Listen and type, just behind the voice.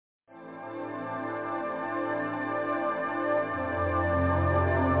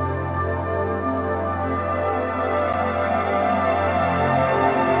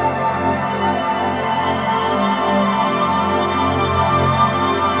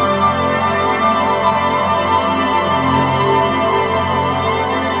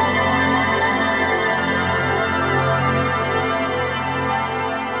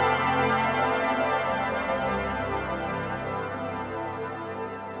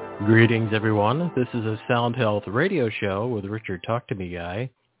Greetings, everyone. This is a Sound Health radio show with Richard Talk to Me Guy,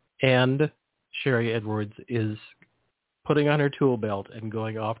 and Sherry Edwards is putting on her tool belt and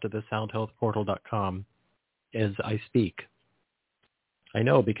going off to the soundhealthportal.com as I speak. I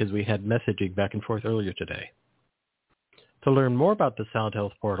know because we had messaging back and forth earlier today. To learn more about the Sound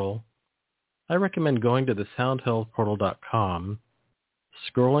Health Portal, I recommend going to the soundhealthportal.com,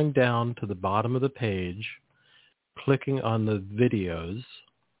 scrolling down to the bottom of the page, clicking on the videos,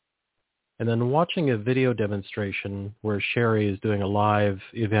 and then watching a video demonstration where Sherry is doing a live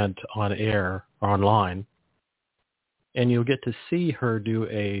event on air or online. And you'll get to see her do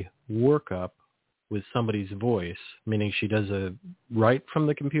a workup with somebody's voice, meaning she does a right from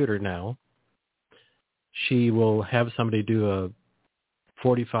the computer now. She will have somebody do a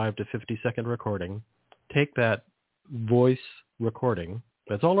 45 to 50 second recording, take that voice recording.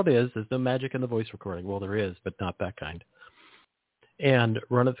 That's all it is. There's no magic in the voice recording. Well, there is, but not that kind. And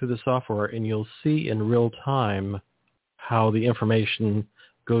run it through the software, and you'll see in real time how the information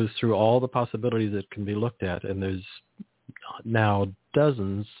goes through all the possibilities that can be looked at. And there's now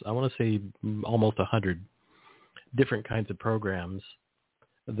dozens, I want to say almost 100 different kinds of programs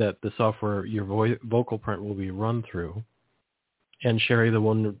that the software, your vocal print will be run through. And Sherry, the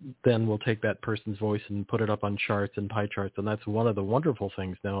one then will take that person's voice and put it up on charts and pie charts. And that's one of the wonderful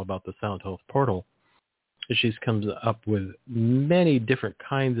things now about the Sound Health Portal. She comes up with many different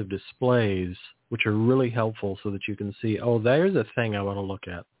kinds of displays, which are really helpful so that you can see, oh, there's a thing I want to look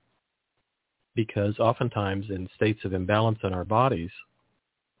at. Because oftentimes in states of imbalance in our bodies,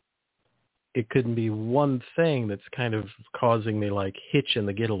 it couldn't be one thing that's kind of causing me like hitch in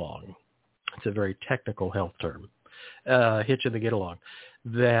the get-along. It's a very technical health term. Hitch in the get-along.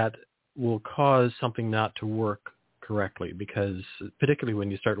 That will cause something not to work correctly, because particularly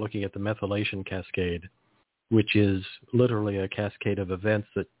when you start looking at the methylation cascade, which is literally a cascade of events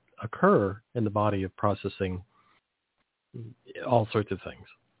that occur in the body of processing all sorts of things.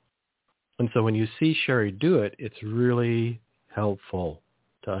 And so when you see Sherry do it, it's really helpful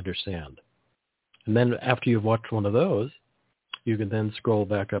to understand. And then after you've watched one of those, you can then scroll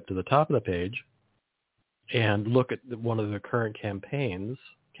back up to the top of the page and look at one of the current campaigns.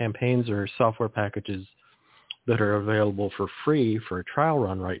 Campaigns are software packages that are available for free for a trial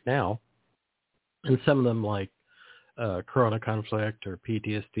run right now. And some of them like corona conflict or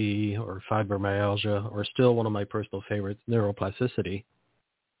PTSD or fibromyalgia, or still one of my personal favorites, neuroplasticity,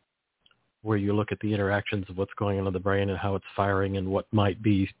 where you look at the interactions of what's going on in the brain and how it's firing and what might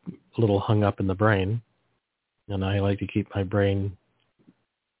be a little hung up in the brain. And I like to keep my brain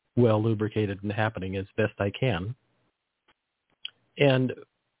well lubricated and happening as best I can. And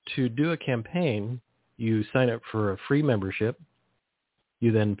to do a campaign, you sign up for a free membership.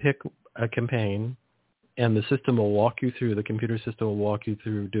 You then pick a campaign, and the system will walk you through, the computer system will walk you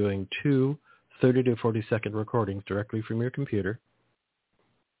through doing 2 30 to 40 second recordings directly from your computer.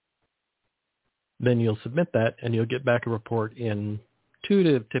 Then you'll submit that, and you'll get back a report in 2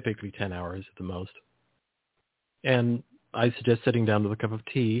 to typically 10 hours at the most. And I suggest sitting down with a cup of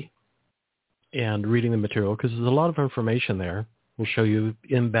tea and reading the material, because there's a lot of information there. We'll show you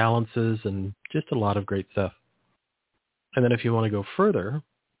imbalances and just a lot of great stuff. And then if you want to go further,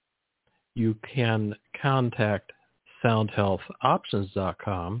 you can contact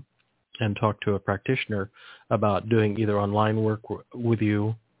soundhealthoptions.com and talk to a practitioner about doing either online work with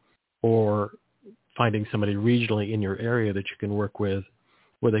you or finding somebody regionally in your area that you can work with,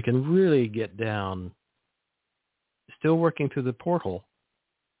 where they can really get down, still working through the portal,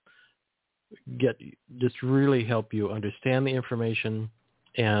 just really help you understand the information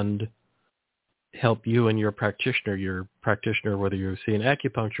and help you and your practitioner, whether you see an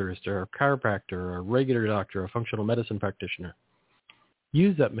acupuncturist or a chiropractor or a regular doctor or a functional medicine practitioner,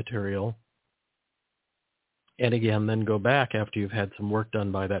 use that material. And again, then go back after you've had some work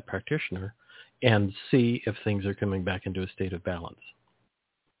done by that practitioner and see if things are coming back into a state of balance.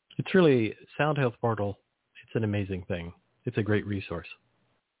 It's really, Sound Health Portal, it's an amazing thing. It's a great resource.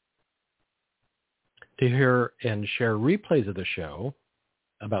 To hear and share replays of the show,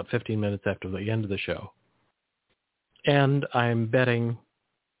 about 15 minutes after the end of the show. And I'm betting,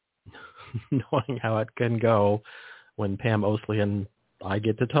 knowing how it can go when Pam Oslie and I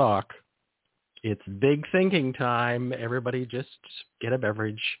get to talk, it's big thinking time. Everybody just get a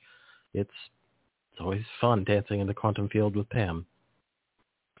beverage. It's always fun dancing in the quantum field with Pam.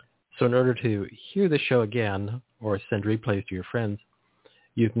 So in order to hear the show again or send replays to your friends,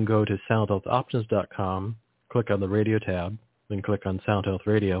 you can go to soundhealthoptions.com, click on the radio tab, then click on Sound Health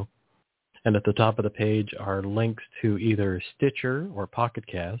Radio. And at the top of the page are links to either Stitcher or Pocket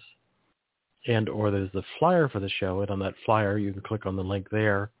Casts, or there's the flyer for the show. And on that flyer, you can click on the link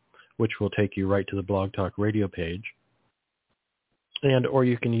there which will take you right to the Blog Talk Radio page. And or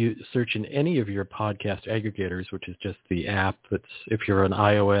you can search in any of your podcast aggregators, which is just the app. That's, if you're on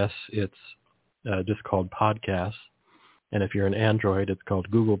iOS, it's just called Podcasts. And if you're an Android, it's called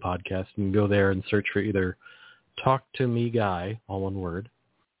Google Podcasts. You can go there and search for either Talk to Me Guy, all one word,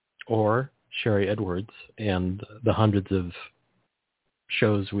 or Sherry Edwards, and the hundreds of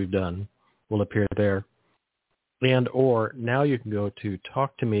shows we've done will appear there. And or now you can go to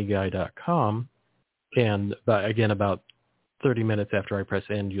talktomeguy.com, and again, about 30 minutes after I press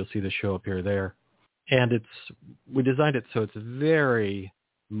end, you'll see the show appear there. And we designed it so it's very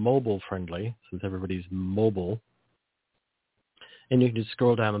mobile friendly, since everybody's mobile. And you can just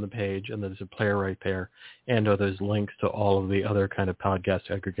scroll down on the page, and there's a player right there, and there's links to all of the other kind of podcast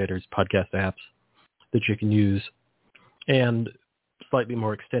aggregators, podcast apps that you can use, and slightly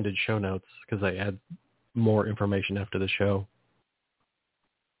more extended show notes, because I add more information after the show.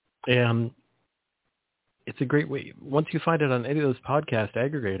 And it's a great way. Once you find it on any of those podcast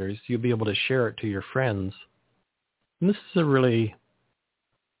aggregators, you'll be able to share it to your friends. And this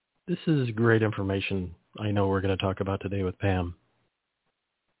is great information I know we're going to talk about today with Pam.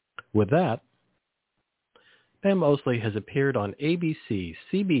 With that, Pam Oslie has appeared on ABC,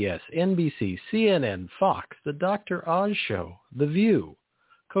 CBS, NBC, CNN, Fox, The Dr. Oz Show, The View,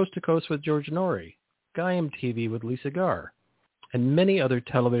 Coast to Coast with George Norrie, Gaiam TV with Lisa Garr, and many other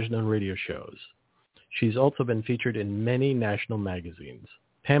television and radio shows. She's also been featured in many national magazines.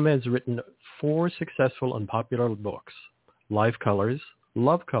 Pam has written 4 successful and popular books: Life Colors,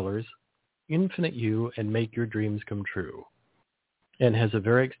 Love Colors, Infinite You, and Make Your Dreams Come True, and has a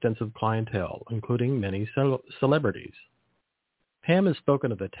very extensive clientele, including many celebrities. Pam has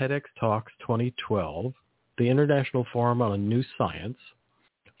spoken at the TEDx Talks 2012, the International Forum on New Science,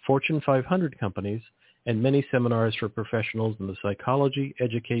 Fortune 500 companies, and many seminars for professionals in the psychology,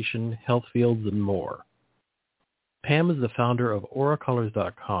 education, health fields, and more. Pam is the founder of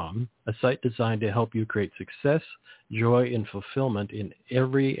auracolors.com, a site designed to help you create success, joy, and fulfillment in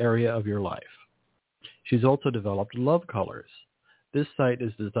every area of your life. She's also developed Love Colors. This site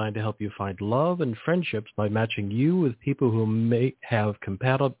is designed to help you find love and friendships by matching you with people who may have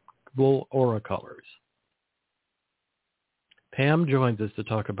compatible aura colors. Pam joins us to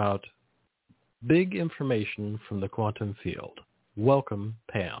talk about big information from the quantum field. Welcome,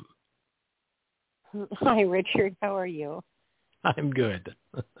 Pam. Hi, Richard. How are you? I'm good.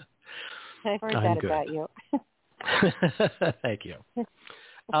 I've heard that good. about you. Thank you.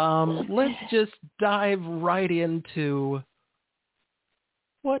 Let's just dive right into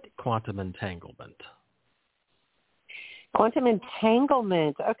what quantum entanglement. Quantum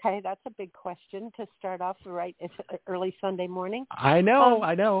entanglement. Okay, that's a big question to start off right. It's early Sunday morning. I know.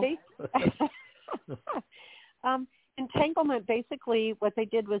 Entanglement, basically what they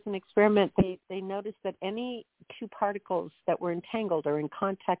did was an experiment. They noticed that any 2 particles that were entangled or in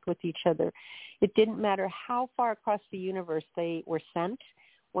contact with each other, it didn't matter how far across the universe they were sent,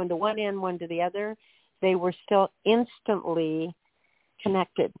 one to one end, one to the other, they were still instantly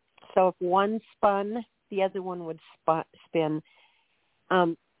connected. So if one spun, the other one would spin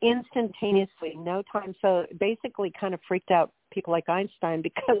instantaneously, no time. So it basically kind of freaked out people like Einstein,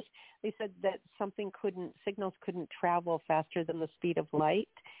 because they said that signals couldn't travel faster than the speed of light,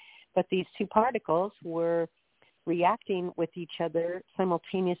 but these 2 particles were reacting with each other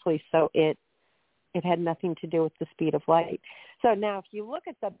simultaneously, so it had nothing to do with the speed of light. So now if you look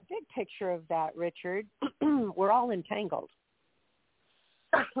at the big picture of that, Richard, we're all entangled.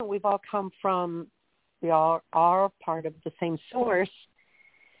 We all are part of the same source.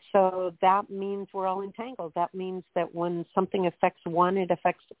 So that means we're all entangled. That means that when something affects one, it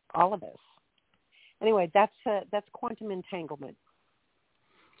affects all of us. Anyway, that's quantum entanglement.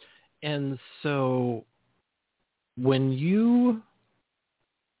 And so let me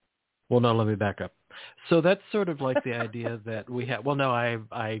back up. So that's sort of like the idea that we have. Well, no,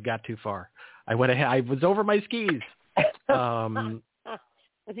 I got too far. I went ahead. I was over my skis.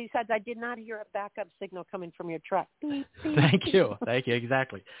 As he said, I did not hear a backup signal coming from your truck. Thank you.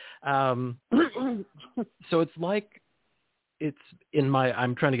 Exactly. So it's like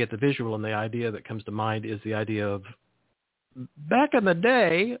I'm trying to get the visual, and the idea that comes to mind is the idea of back in the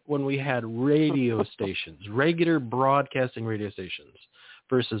day when we had radio stations, regular broadcasting radio stations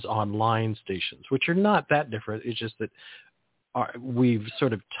versus online stations, which are not that different. It's just that we've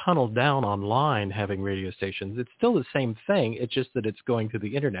sort of tunneled down online having radio stations. It's still the same thing. It's just that it's going to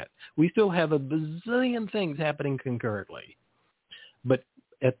the internet. We still have a bazillion things happening concurrently. But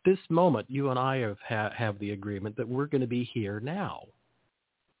at this moment, you and I have the agreement that we're going to be here now.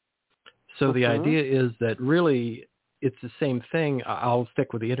 So the idea is that really it's the same thing. I'll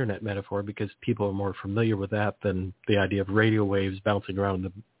stick with the internet metaphor because people are more familiar with that than the idea of radio waves bouncing around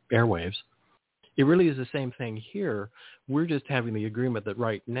the airwaves. It really is the same thing here. We're just having the agreement that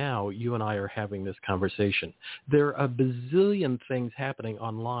right now you and I are having this conversation. There are a bazillion things happening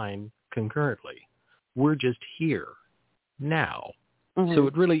online concurrently. We're just here now. Mm-hmm. So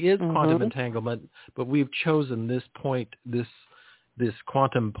it really is quantum entanglement, but we've chosen this point, this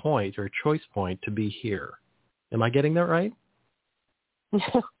quantum point or choice point to be here. Am I getting that right?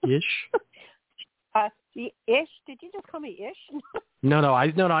 Ish? Ish? Did you just call me Ish? No,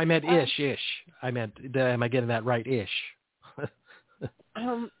 I meant ish. I meant, am I getting that right? Ish.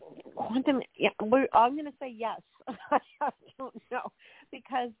 Quantum, yeah, I'm going to say yes. I don't know,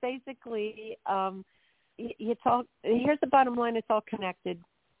 because basically, it's all, here's the bottom line, it's all connected.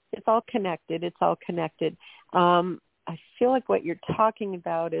 It's all connected. I feel like what you're talking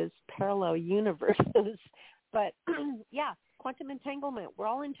about is parallel universes, but yeah, quantum entanglement. We're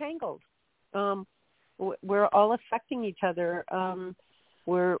all entangled. We're all affecting each other.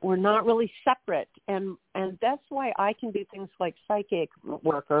 We're not really separate, and that's why I can do things like psychic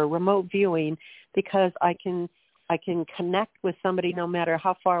work or remote viewing, because I can connect with somebody no matter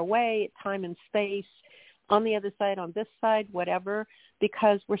how far away, time and space, on the other side, on this side, whatever,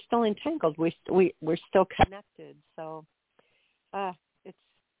 because we're still entangled. We're still connected. So, it's,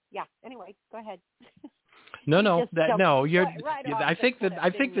 yeah. Anyway, go ahead. You're. Right I think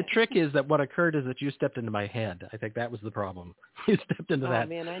the trick is that what occurred is that you stepped into my head. I think that was the problem. You stepped into that. Oh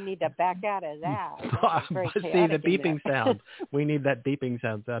man, I need to back out of that. See the beeping sound. We need that beeping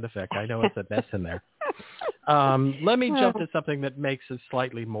sound effect. I know it's a mess in there. Let me jump to something that makes it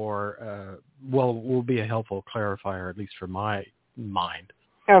slightly more, will be a helpful clarifier, at least for my mind.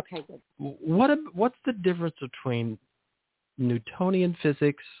 Okay, good. What's the difference between Newtonian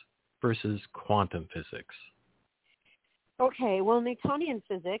physics versus quantum physics? Okay, well, Newtonian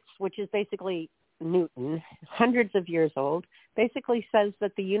physics, which is basically Newton, hundreds of years old, basically says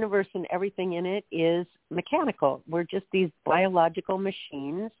that the universe and everything in it is mechanical. We're just these biological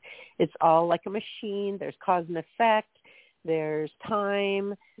machines. It's all like a machine. There's cause and effect. There's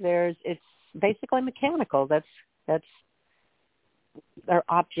time. It's basically mechanical. That's our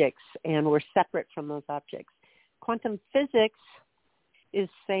objects, and we're separate from those objects. Quantum physics is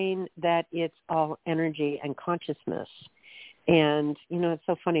saying that it's all energy and consciousness. And, it's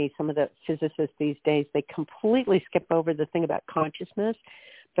so funny, some of the physicists these days, they completely skip over the thing about consciousness,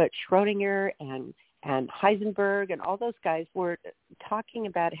 but Schrodinger and Heisenberg and all those guys were talking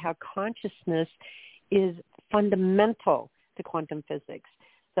about how consciousness is fundamental to quantum physics.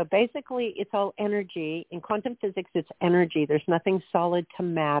 So basically, it's all energy. In quantum physics, it's energy. There's nothing solid to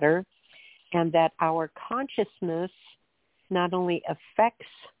matter, and that our consciousness not only affects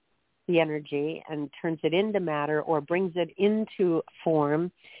the energy and turns it into matter or brings it into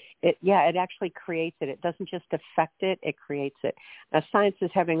form, it actually creates it. It doesn't just affect it, it creates it. Now, science is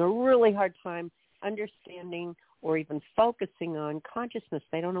having a really hard time understanding or even focusing on consciousness.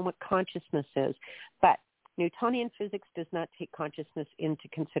 They don't know what consciousness is. But Newtonian physics does not take consciousness into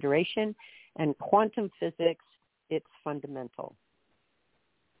consideration, and quantum physics, it's fundamental.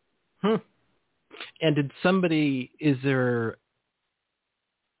 And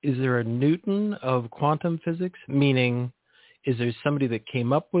is there a Newton of quantum physics? Meaning, is there somebody that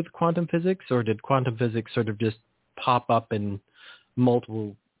came up with quantum physics, or did quantum physics sort of just pop up in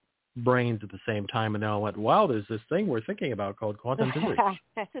multiple brains at the same time and they all went, wow, there's this thing we're thinking about called quantum physics?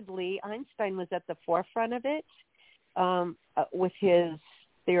 Possibly. Einstein was at the forefront of it with his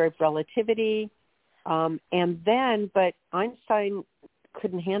theory of relativity. But Einstein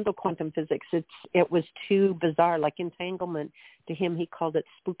couldn't handle quantum physics. It was too bizarre, like entanglement. To him, he called it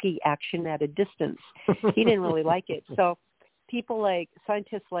spooky action at a distance. He didn't really like it. So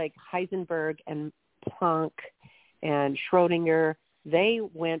scientists like Heisenberg and Planck and Schrodinger, they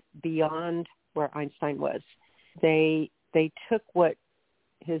went beyond where Einstein was. They took what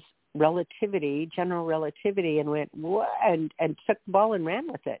his relativity, general relativity, and went, what? And took the ball and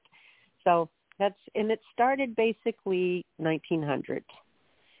ran with it. So it started basically 1900,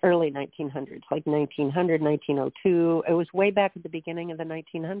 early 1900s, like 1900, 1902. It was way back at the beginning of the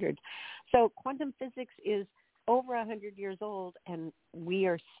 1900s. So quantum physics is over 100 years old, and we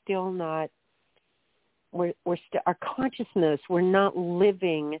are still not, our consciousness, we're not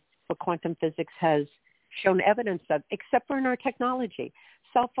living what quantum physics has shown evidence of, except for in our technology.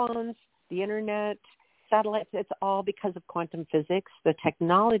 Cell phones, the internet, satellites, it's all because of quantum physics, the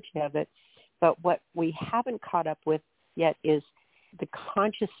technology of it. But what we haven't caught up with yet is the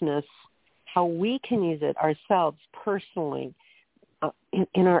consciousness, how we can use it ourselves personally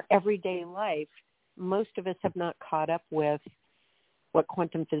in our everyday life, most of us have not caught up with what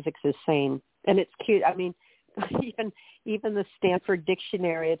quantum physics is saying. And it's cute. I mean, even the Stanford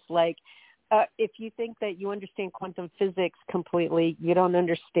dictionary, it's like, if you think that you understand quantum physics completely, you don't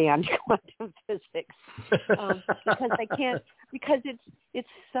understand quantum physics, because they can't. Because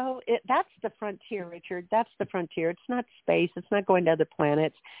that's the frontier, Richard. That's the frontier. It's not space. It's not going to other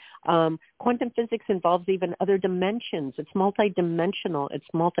planets. Quantum physics involves even other dimensions. It's multidimensional.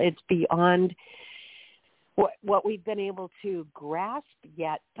 It's beyond what we've been able to grasp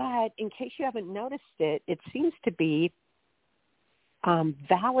yet. But in case you haven't noticed it, it seems to be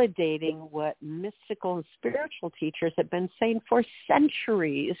validating what mystical and spiritual teachers have been saying for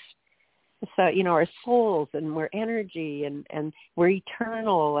centuries. So, our souls, and we're energy, and we're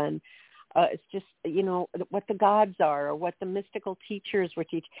eternal, and it's just, what the gods are, or what the mystical teachers were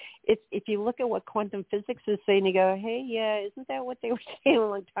teaching. If you look at what quantum physics is saying, you go, hey, yeah, isn't that what they were saying a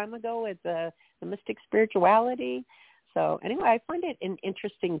long time ago with the mystic spirituality? So anyway, I find it an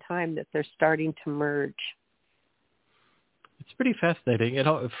interesting time that they're starting to merge. It's pretty fascinating.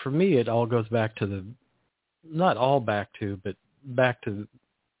 For me, it all goes back to back to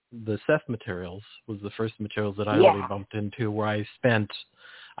the Seth materials was the first materials that I really bumped into, where I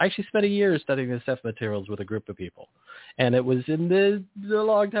actually spent a year studying the Seth materials with a group of people. And it was in the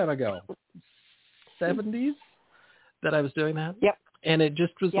long time ago, 70s, that I was doing that. Yep. And it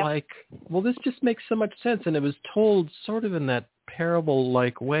just was like, well, this just makes so much sense. And it was told sort of in that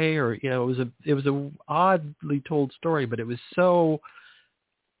parable-like way, or, it was a oddly told story, but it was so,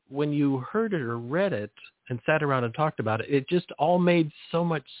 when you heard it or read it and sat around and talked about it, it just all made so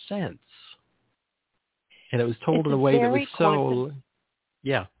much sense. And it was told in a way that was so...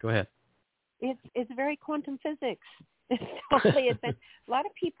 Yeah, go ahead. It's very quantum physics. It's totally a lot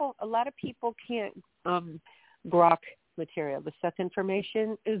of people can't grok material. The Seth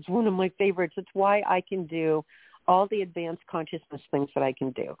information is one of my favorites. It's why I can do all the advanced consciousness things that I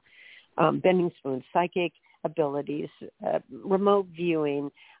can do. Bending spoons, psychic abilities, remote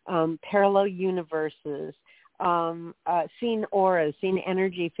viewing, parallel universes, seeing auras, seeing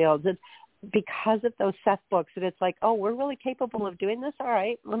energy fields. It's because of those Seth books that it's like, oh, we're really capable of doing this. All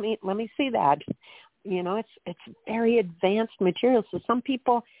right, let me see that. It's very advanced material. So some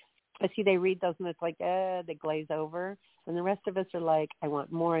people, I see they read those and it's like, they glaze over. And the rest of us are like, I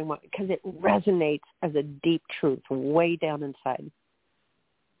want more. Because it resonates as a deep truth way down inside.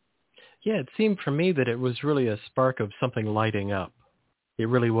 Yeah, it seemed for me that it was really a spark of something lighting up. It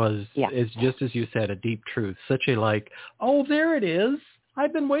really was, it's just as you said, a deep truth. Such a like, oh, there it is.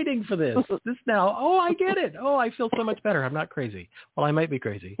 I've been waiting for this. This now. Oh, I get it. Oh, I feel so much better. I'm not crazy. Well, I might be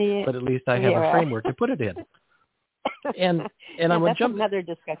crazy, but at least I have a framework to put it in. And I'm that's another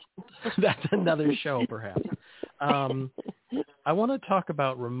discussion. That's another show, perhaps. I want to talk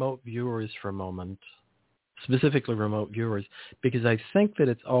about remote viewers for a moment, specifically remote viewers, because I think that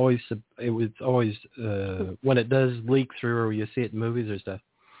it's always when it does leak through, or you see it in movies or stuff.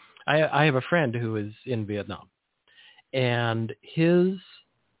 I have a friend who is in Vietnam, and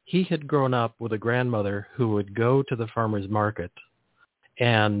he had grown up with a grandmother who would go to the farmer's market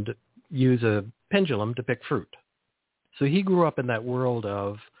and use a pendulum to pick fruit. So he grew up in that world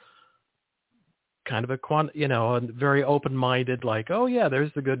of kind of a very open-minded, like, oh yeah,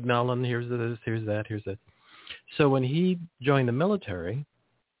 there's the good melon, here's this, here's that, here's that. So when he joined the military,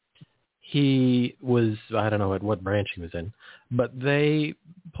 he was, I don't know at what branch he was in, but they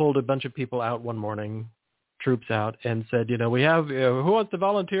pulled a bunch of people out one morning, troops out, and said, we have, who wants to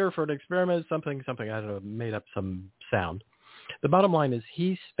volunteer for an experiment, something, I don't know, made up some sound. The bottom line is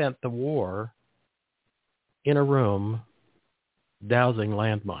he spent the war in a room dowsing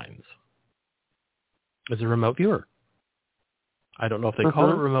landmines as a remote viewer. I don't know if they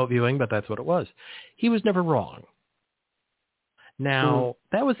call it remote viewing, but that's what it was. He was never wrong. Now,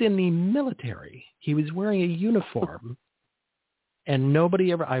 that was in the military. He was wearing a uniform, and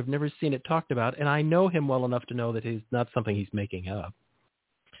I've never seen it talked about, and I know him well enough to know that it's not something he's making up,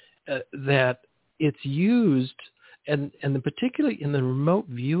 that it's used, and particularly in the remote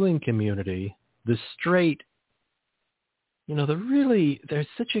viewing community, the straight, there's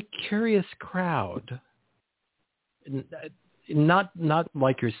such a curious crowd, not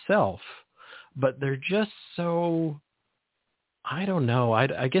like yourself, but they're just so, I don't know,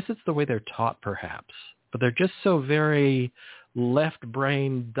 I guess it's the way they're taught perhaps, but they're just so very left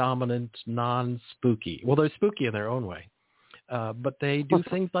brain dominant, non-spooky. Well, they're spooky in their own way, but they do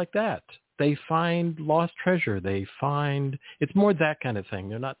things like that. They find lost treasure. It's more that kind of thing.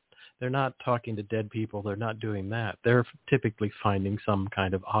 They're not talking to dead people. They're not doing that. They're typically finding some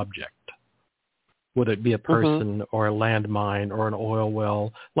kind of object, whether it be a person or a landmine or an oil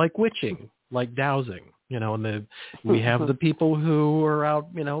well, like witching. like dowsing, and we have the people who are out,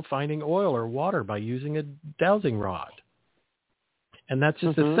 finding oil or water by using a dowsing rod. And that's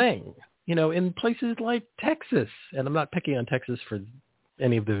just a thing, in places like Texas. And I'm not picking on Texas for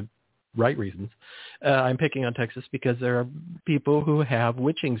any of the right reasons. I'm picking on Texas because there are people who have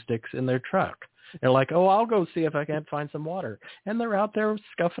witching sticks in their truck. They're like, oh, I'll go see if I can't find some water. And they're out there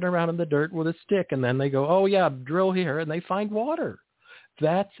scuffing around in the dirt with a stick. And then they go, oh, yeah, drill here. And they find water.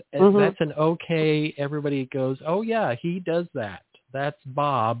 That's an okay. Everybody goes, oh, yeah, he does that. That's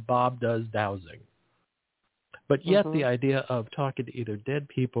Bob. Bob does dowsing. But yet the idea of talking to either dead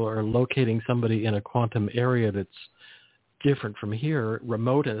people or locating somebody in a quantum area that's different from here,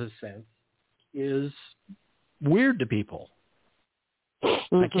 remote in a sense, is weird to people.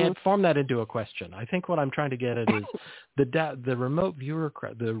 I can't form that into a question. I think what I'm trying to get at is the remote viewer,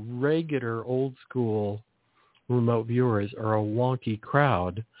 the regular old school remote viewers are a wonky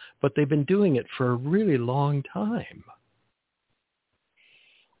crowd, but they've been doing it for a really long time.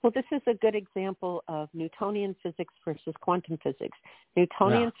 Well, this is a good example of Newtonian physics versus quantum physics.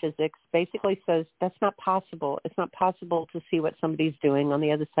 Newtonian physics basically says that's not possible. It's not possible to see what somebody's doing on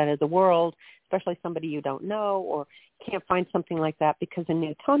the other side of the world, especially somebody you don't know or can't find something like that, because in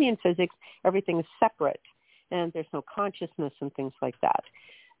Newtonian physics, everything is separate and there's no consciousness and things like that.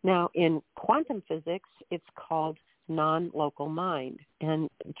 Now, in quantum physics, it's called non-local mind. And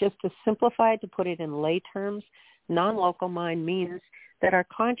just to simplify it, to put it in lay terms, non-local mind means that our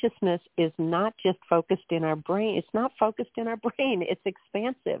consciousness is not just focused in our brain. It's not focused in our brain. It's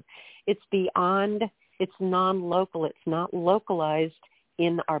expansive. It's beyond, it's non-local. It's not localized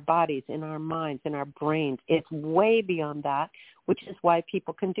in our bodies, in our minds, in our brains. It's way beyond that, which is why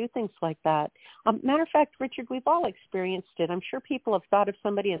people can do things like that. Matter of fact, Richard, we've all experienced it. I'm sure people have thought of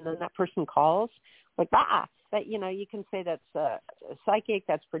somebody and then that person calls, like, that, you can say that's psychic,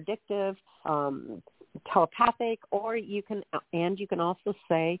 that's predictive, telepathic, or you can also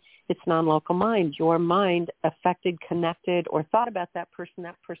say it's non-local mind. Your mind affected, connected, or thought about that person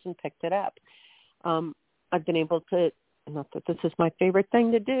picked it up. I've been able to, not that this is my favorite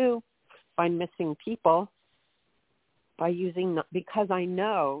thing to do, find missing people by using, because I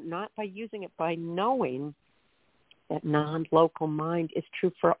know, not by using it, by knowing that non-local mind is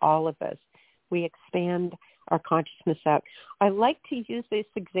true for all of us. We expand our consciousness out. I like to use this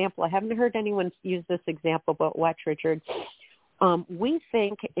example. I haven't heard anyone use this example, but watch, Richard. We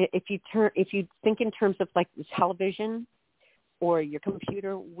think, if you think in terms of like television or your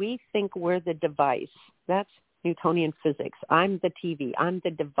computer, we think we're the device. That's Newtonian physics. I'm the TV. I'm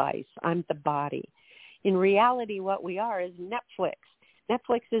the device. I'm the body. In reality, what we are is Netflix.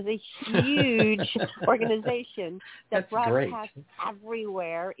 Netflix is a huge organization that broadcasts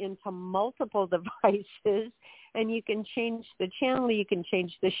everywhere into multiple devices, and you can change the channel, you can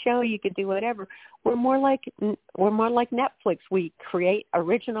change the show, you can do whatever. We're more like Netflix. We create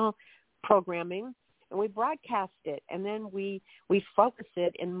original programming and we broadcast it, and then we focus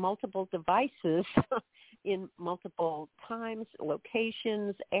it in multiple devices, in multiple times,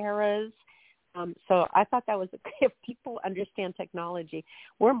 locations, eras. So I thought that was, if people understand technology,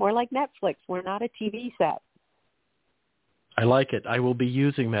 we're more like Netflix. We're not a TV set. I like it. I will be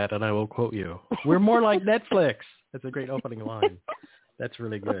using that, and I will quote you. We're more like Netflix. That's a great opening line. That's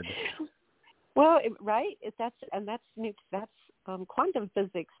really good. Well, right? That's quantum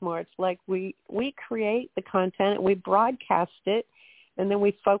physics more. It's like we create the content, we broadcast it, and then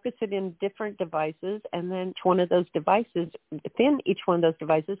we focus it in different devices, and then within each one of those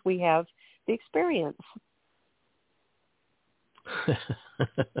devices, we have the experience.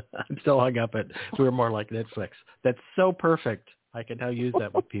 I'm still hung up at we're more like Netflix. That's so perfect. I can now use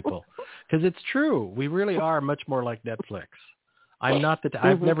that with people because it's true. We really are much more like Netflix. I'm not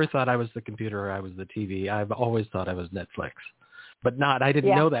I've never thought I was the computer or I was the TV. I've always thought I was Netflix, but I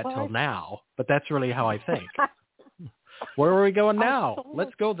didn't know that till now. But that's really how I think. Where are we going now?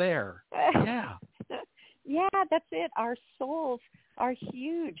 Let's go there. Yeah. Yeah, that's it. Our souls are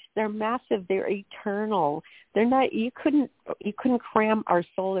huge. They're massive. They're eternal. They're not. You couldn't cram our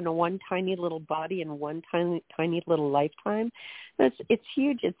soul into one tiny little body in one tiny little lifetime. It's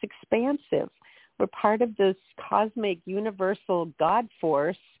huge. It's expansive. We're part of this cosmic, universal God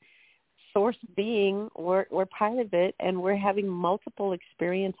force, source being. We're part of it, and we're having multiple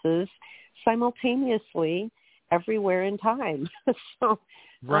experiences simultaneously everywhere in time. So,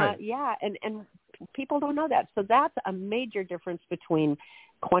 right. And people don't know that. So that's a major difference between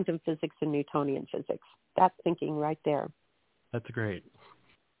quantum physics and Newtonian physics. That's thinking right there. That's great.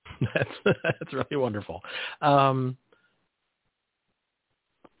 That's really wonderful.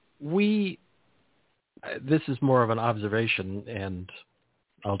 This is more of an observation, and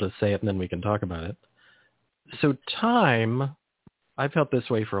I'll just say it and then we can talk about it. So time, I've felt this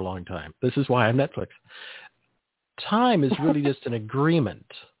way for a long time. This is why I'm Netflix. Time is really just an agreement.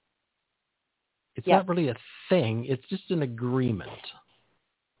 It's not really a thing. It's just an agreement.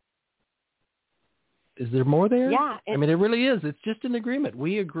 Is there more there? Yeah. I mean, it really is. It's just an agreement.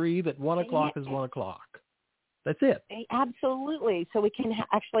 We agree that 1 o'clock is 1 o'clock. That's it. Absolutely. So we can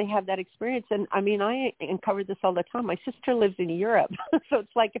actually have that experience. And I mean, I uncover this all the time. My sister lives in Europe. So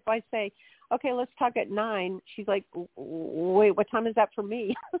it's like if I say, okay, let's talk at 9, she's like, wait, what time is that for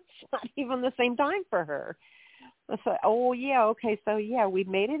me? It's not even the same time for her. So, oh, yeah, okay. So, yeah, we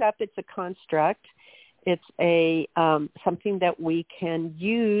made it up. It's a construct. It's a something that we can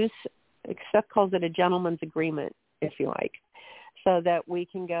use. Seth calls it a gentleman's agreement, if you like. So that we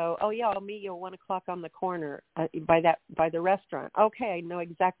can go, oh yeah, I'll meet you at 1 o'clock on the corner by the restaurant. Okay, I know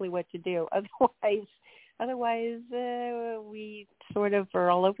exactly what to do. Otherwise, we sort of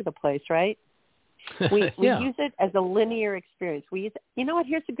are all over the place, right? We use it as a linear experience. We use, you know what?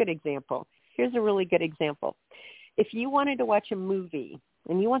 Here's a good example. Here's a really good example. If you wanted to watch a movie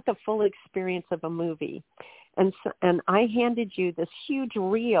and you want the full experience of a movie, and I handed you this huge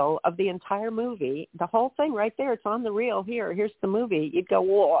reel of the entire movie, the whole thing right there, it's on the reel here. Here's the movie. You'd go,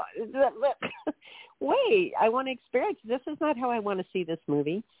 whoa, wait, I want to experience. This is not how I want to see this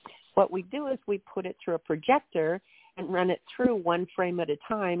movie. What we do is we put it through a projector and run it through one frame at a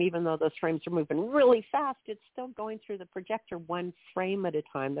time. Even though those frames are moving really fast, it's still going through the projector one frame at a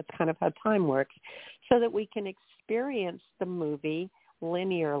time. That's kind of how time works, so that we can experience the movie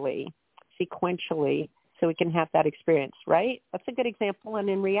linearly, sequentially, so we can have that experience, right? That's a good example. And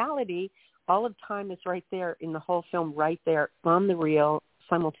in reality, all of time is right there in the whole film, right there on the reel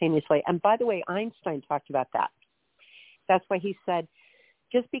simultaneously. And by the way, Einstein talked about that. That's why he said,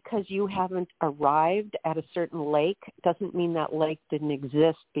 just because you haven't arrived at a certain lake doesn't mean that lake didn't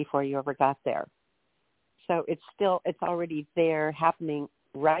exist before you ever got there. So it's already there, happening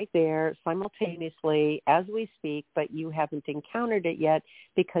right there simultaneously as we speak, but you haven't encountered it yet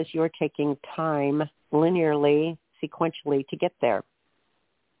because you're taking time linearly, sequentially to get there.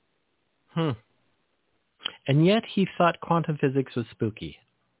 And yet he thought quantum physics was spooky.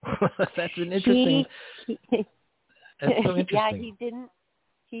 That's an interesting. That's so interesting. Yeah,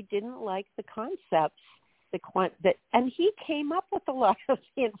 he didn't like the concepts, and he came up with a lot of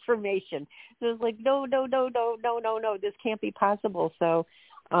the information. So it was like, no, this can't be possible. So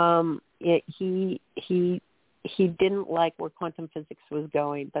he didn't like where quantum physics was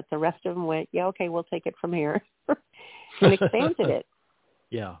going, but the rest of them went, yeah, okay, we'll take it from here, and expanded it.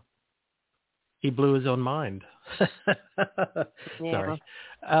 Yeah. He blew his own mind. Sorry.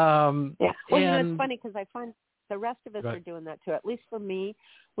 Well, it's funny because I find the rest of us are doing that too. At least for me,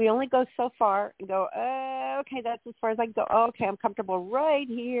 we only go so far and go, okay, that's as far as I can go. Oh, okay, I'm comfortable right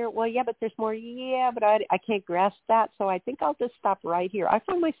here. Well, yeah, but there's more. Yeah, but I can't grasp that. So I think I'll just stop right here. I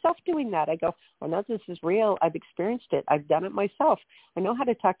find myself doing that. I go, oh, no, this is real. I've experienced it. I've done it myself. I know how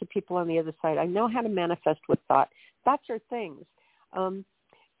to talk to people on the other side. I know how to manifest with thought. Thoughts are things.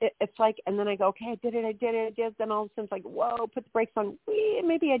 It's like, and then I go, okay, I did it. Then all of a sudden it's like, whoa, put the brakes on.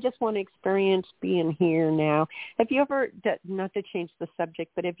 Maybe I just want to experience being here now. Have you ever, not to change the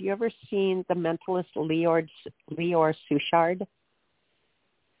subject, but have you ever seen the mentalist Lior Suchard?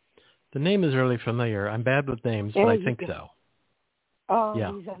 The name is really familiar. I'm bad with names, but I think so. Oh,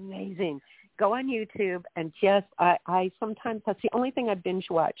 yeah. He's amazing. Go on YouTube and just, I sometimes, that's the only thing I binge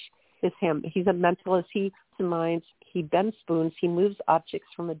watch is him. He's a mentalist. He minds. He bends spoons. He moves objects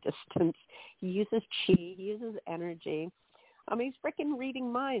from a distance. He uses chi. He uses energy. He's freaking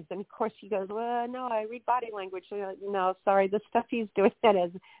reading minds. And, of course, he goes, well, no, I read body language. No, sorry. The stuff he's doing that as,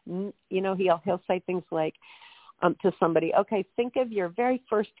 he'll say things like to somebody, okay, think of your very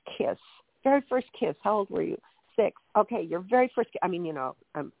first kiss. Very first kiss. How old were you? 6. Okay, your very first kiss.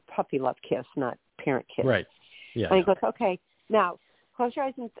 Puppy love kiss, not parent kiss. Right. Yeah. And he goes, okay, now, close your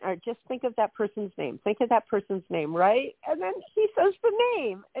eyes and just think of that person's name. Think of that person's name, right? And then he says the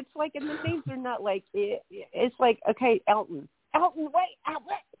name. It's like, and the names are not like, it's like, okay, Elton, wait, Elton.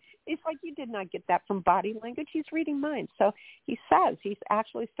 It's like you did not get that from body language. He's reading minds. So he's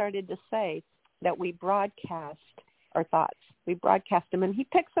actually started to say that we broadcast our thoughts. We broadcast them, and he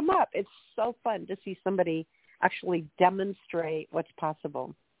picks them up. It's so fun to see somebody actually demonstrate what's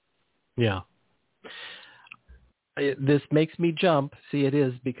possible. Yeah. This makes me jump. See, it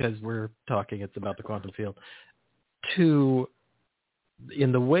is because we're talking. It's about the quantum field. In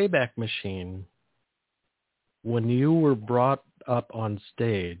the Wayback Machine, when you were brought up on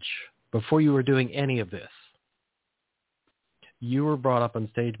stage, before you were doing any of this, you were brought up on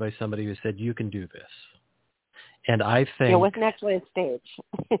stage by somebody who said, you can do this. And I think... It wasn't actually a stage.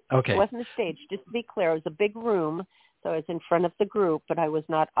 Okay. It wasn't a stage. Just to be clear, it was a big room, so I was in front of the group, but I was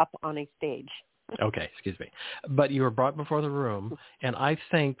not up on a stage. Okay, excuse me. But you were brought before the room, and I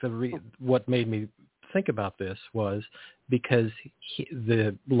think what made me think about this was because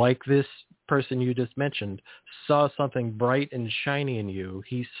like this person you just mentioned saw something bright and shiny in you.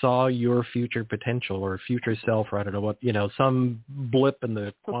 He saw your future potential or future self, or I don't know what, some blip in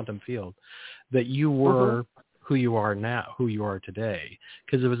the quantum field, that you were who you are now, who you are today.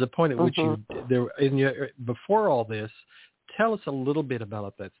 Because there was a point at which before all this. Tell us a little bit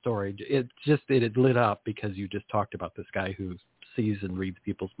about that story. It had lit up because you just talked about this guy who sees and reads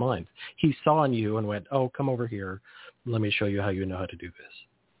people's minds. He saw in you and went, "Oh, come over here. Let me show you how you know how to do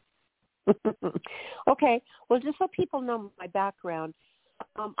this." Okay. Well, just so people know my background,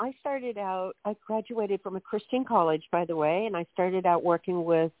 I graduated from a Christian college, by the way, and I started out working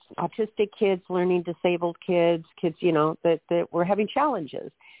with autistic kids, learning disabled kids, that were having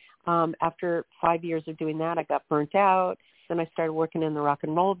challenges. After 5 years of doing that, I got burnt out. Then I started working in the rock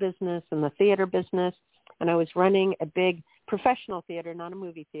and roll business and the theater business. And I was running a big professional theater, not a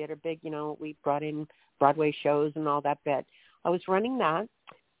movie theater, big, we brought in Broadway shows and all that bit. I was running that.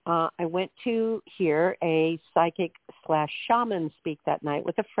 I went to hear a psychic/shaman speak that night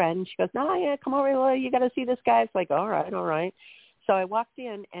with a friend. She goes, "No, yeah, come over. You got to see this guy." It's like, all right. So I walked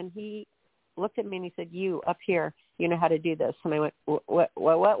in and he looked at me and he said, "You up here, you know how to do this." And I went, what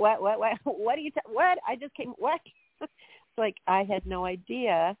do you, what? I just came, what? It's like, I had no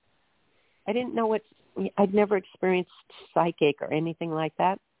idea. I didn't know I'd never experienced psychic or anything like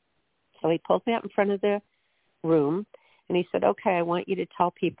that. So he pulled me out in front of the room and he said, "Okay, I want you to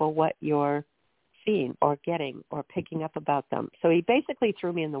tell people what you're seeing or getting or picking up about them." So he basically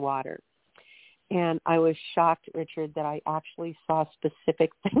threw me in the water. And I was shocked, Richard, that I actually saw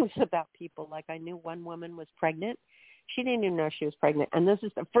specific things about people. Like I knew one woman was pregnant. She didn't even know she was pregnant. And this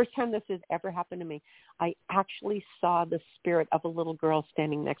is the first time this has ever happened to me. I actually saw the spirit of a little girl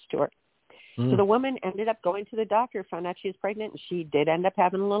standing next to her. So the woman ended up going to the doctor, found out she was pregnant, and she did end up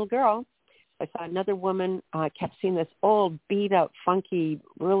having a little girl. I saw another woman, kept seeing this old, beat-up, funky,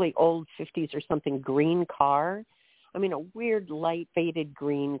 really old 50s or something green car. I mean, a weird, light, faded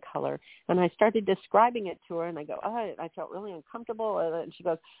green color. And I started describing it to her, and I go, I felt really uncomfortable. And she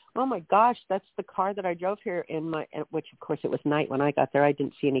goes, "Oh, my gosh, that's the car that I drove here in which, of course, it was night when I got there. I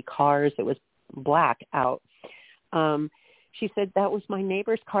didn't see any cars. It was black out. She said, "That was my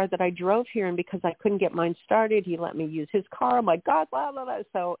neighbor's car that I drove here, and because I couldn't get mine started, he let me use his car." Oh, my God, blah, blah, blah.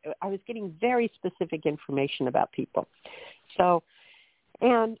 So I was getting very specific information about people. So,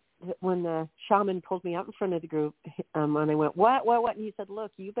 and when the shaman pulled me out in front of the group, and I went, what? And he said,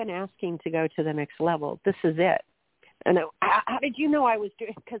 "Look, you've been asking to go to the next level. This is it." And how did you know I was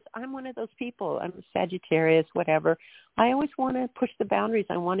doing? Because I'm one of those people. I'm a Sagittarius, whatever. I always want to push the boundaries.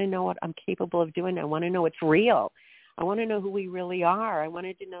 I want to know what I'm capable of doing. I want to know what's real. I want to know who we really are. I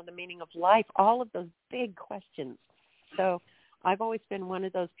wanted to know the meaning of life, all of those big questions. So I've always been one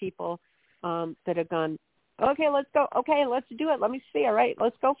of those people that have gone, "Okay, let's go. Okay, let's do it. Let me see. All right,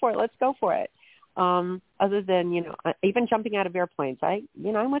 let's go for it. Other than, even jumping out of airplanes. I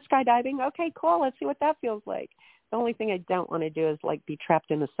went skydiving. Okay, cool. Let's see what that feels like. The only thing I don't want to do is be trapped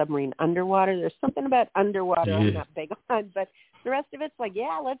in a submarine underwater. There's something about underwater I'm not big on, but the rest of it's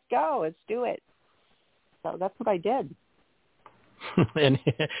yeah, let's go. Let's do it. So that's what I did.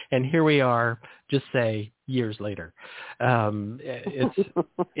 and here we are, just say years later.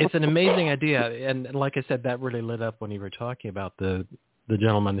 It's an amazing idea, and like I said, that really lit up when you were talking about the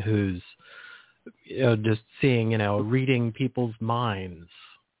gentleman who's just seeing, reading people's minds,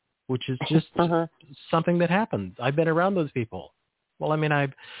 which is just something that happens. I've been around those people. Well, I mean,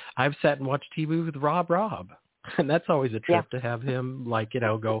 I've sat and watched TV with Rob. And that's always a trip to have him,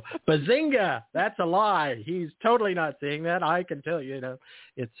 go, "Bazinga! That's a lie. He's totally not seeing that. I can tell you,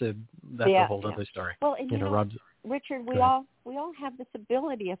 that's a whole other story." Well, and Rob's, Richard, we all have this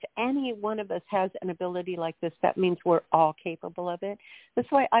ability. If any one of us has an ability like this, that means we're all capable of it. That's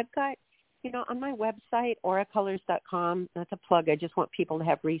why I've got, on my website, auracolors.com, that's a plug. I just want people to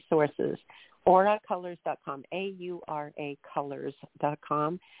have resources. Auracolors.com, AURA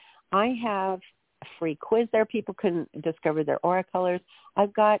colors.com. I have a free quiz there. People can discover their aura colors.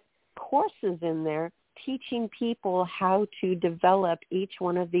 I've got courses in there teaching people how to develop each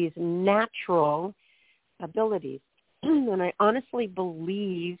one of these natural abilities. And I honestly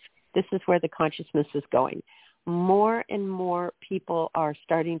believe this is where the consciousness is going. More and more people are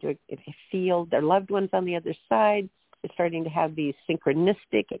starting to feel their loved ones on the other side. They're starting to have these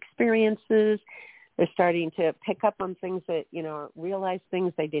synchronistic experiences. They're starting to pick up on things that, realize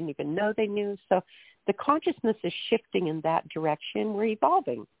things they didn't even know they knew. So the consciousness is shifting in that direction. We're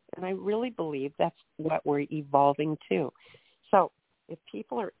evolving. And I really believe that's what we're evolving to. So if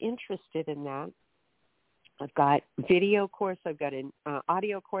people are interested in that, I've got video course. I've got an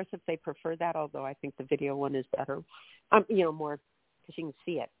audio course if they prefer that, although I think the video one is better, more because you can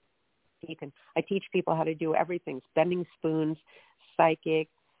see it. I teach people how to do everything, bending spoons, psychic,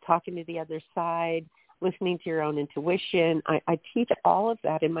 talking to the other side, listening to your own intuition. I teach all of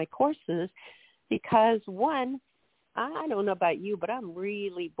that in my courses because, one, I don't know about you, but I'm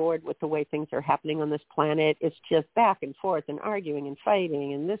really bored with the way things are happening on this planet. It's just back and forth and arguing and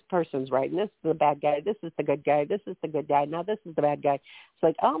fighting, and this person's right, and this is the bad guy, this is the good guy, this is the good guy, now this is the bad guy. It's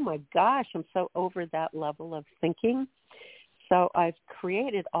like, oh, my gosh, I'm so over that level of thinking. So I've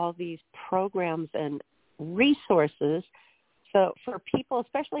created all these programs and resources. So for people,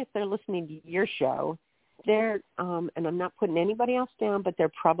 especially if they're listening to your show, they're, and I'm not putting anybody else down, but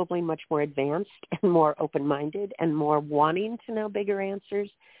they're probably much more advanced and more open-minded and more wanting to know bigger answers.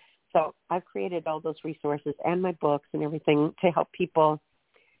 So I've created all those resources and my books and everything to help people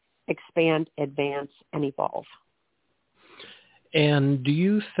expand, advance, and evolve. And do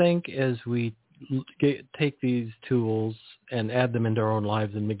you think as we take these tools and add them into our own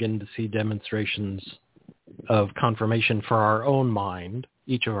lives and begin to see demonstrations of confirmation for our own mind,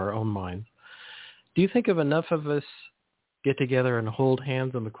 each of our own minds, do you think if enough of us get together and hold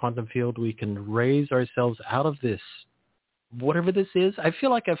hands on the quantum field, we can raise ourselves out of this, whatever this is? I feel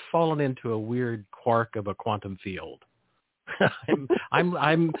like I've fallen into a weird quark of a quantum field. I'm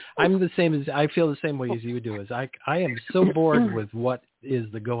the same as, I feel the same way as you do. As I am so bored with what is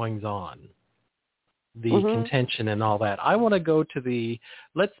the goings on, the contention and all that. I want to go to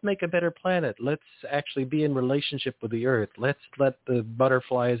let's make a better planet. Let's actually be in relationship with the earth. Let's let the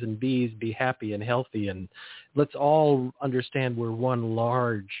butterflies and bees be happy and healthy. And let's all understand we're one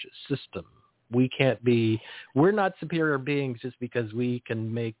large system. We're not superior beings just because we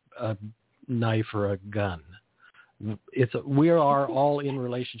can make a knife or a gun. We are all in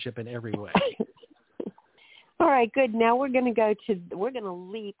relationship in every way. All right, good. Now we're going to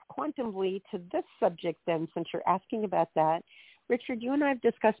leap, quantum leap to this subject then, since you're asking about that. Richard, you and I have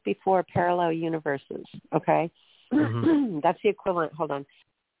discussed before parallel universes, okay? Mm-hmm. That's the equivalent, hold on.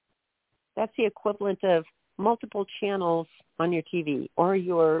 That's the equivalent of multiple channels on your TV or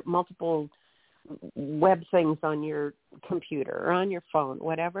your multiple web things on your computer or on your phone,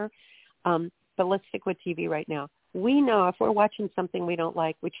 whatever. But let's stick with TV right now. We know if we're watching something we don't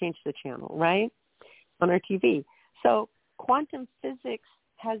like, we change the channel, right? On our TV. So quantum physics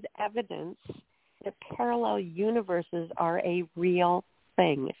has evidence that parallel universes are a real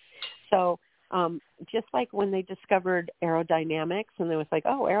thing. So just like when they discovered aerodynamics, and they was like,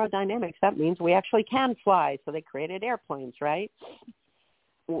 oh, aerodynamics, that means we actually can fly. So they created airplanes, right?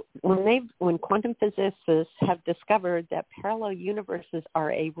 When quantum physicists have discovered that parallel universes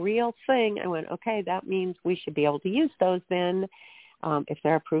are a real thing, I went, okay, that means we should be able to use those then. If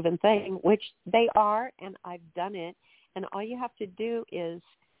they're a proven thing, which they are, and I've done it. And all you have to do is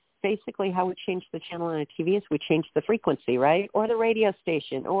basically how we change the channel on a TV is we change the frequency, right? Or the radio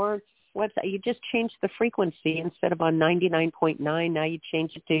station or website. You just change the frequency instead of on 99.9. Now you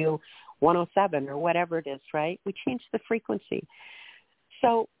change it to 107 or whatever it is, right? We change the frequency.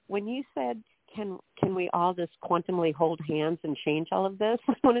 So when you said, can we all just quantumly hold hands and change all of this?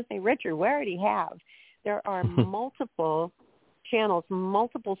 I want to say, Richard, we already have. There are multiple channels,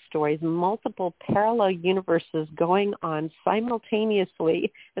 multiple stories, multiple parallel universes going on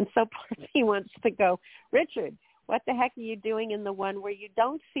simultaneously. And so part of me wants to go, Richard, what the heck are you doing in the one where you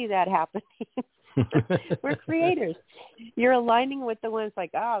don't see that happening? We're creators. You're aligning with the ones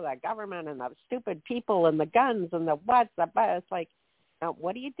like, oh, the government and the stupid people and the guns and the what's the but. It's like, now,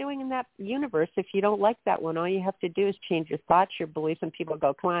 what are you doing in that universe? If you don't like that one, all you have to do is change your thoughts, your beliefs, and people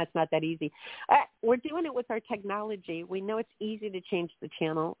go, come on, it's not that easy. We're doing it with our technology. We know it's easy to change the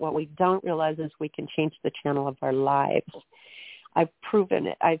channel. What we don't realize is we can change the channel of our lives. I've proven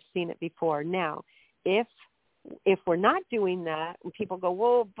it. I've seen it before. Now, if we're not doing that, and people go,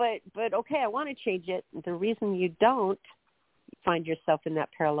 well, but okay, I want to change it. The reason you don't find yourself in that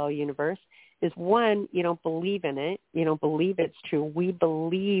parallel universe is, one, you don't believe in it. You don't believe it's true. We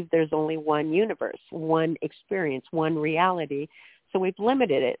believe there's only one universe, one experience, one reality. So we've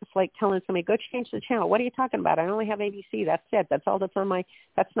limited it. It's like telling somebody, go change the channel. What are you talking about? I only have ABC. That's it. That's all that's on my,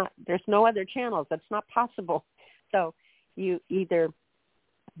 there's no other channels. That's not possible. So you either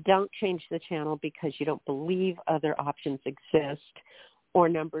don't change the channel because you don't believe other options exist, or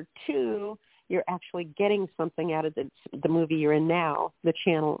number two, you're actually getting something out of the movie you're in now, the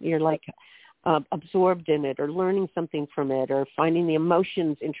channel. You're like, absorbed in it, or learning something from it, or finding the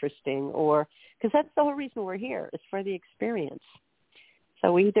emotions interesting, or because that's the whole reason we're here. It's for the experience.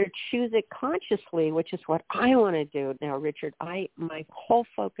 So we either choose it consciously, which is what I want to do now, Richard. My whole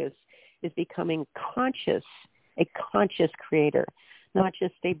focus is becoming conscious, a conscious creator, not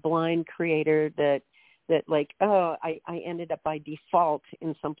just a blind creator that like, oh, I ended up by default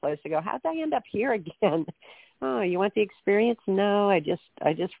in some place. I go, how'd I end up here again? Oh, you want the experience? No, I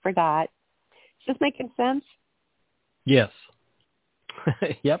just forgot. Is this making sense? Yes.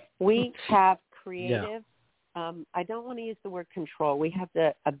 Yep. We have creative, I don't want to use the word control. We have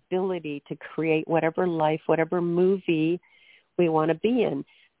the ability to create whatever life, whatever movie we want to be in,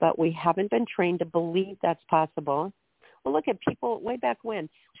 but we haven't been trained to believe that's possible. Well, look at people way back when.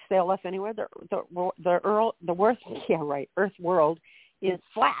 Sail off anywhere. Earth world is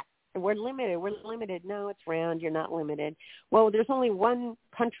flat. We're limited. No, it's round. You're not limited. Well, there's only one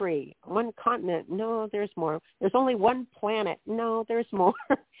country, one continent. No, there's more. There's only one planet. No, there's more.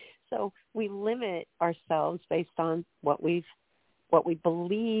 So we limit ourselves based on what we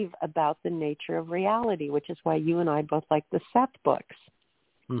believe about the nature of reality, which is why you and I both like the Seth books.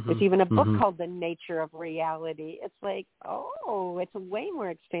 Mm-hmm. There's even a book called The Nature of Reality. It's like, oh, it's way more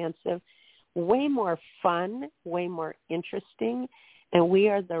expansive, way more fun, way more interesting. And we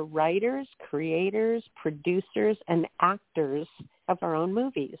are the writers, creators, producers, and actors of our own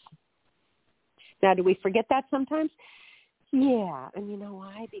movies. Now, do we forget that sometimes? Yeah. And you know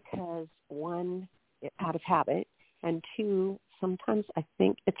why? Because one, out of habit, and two, sometimes I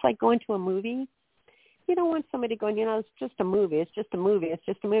think it's like going to a movie. You don't want somebody going, it's just a movie. It's just a movie. It's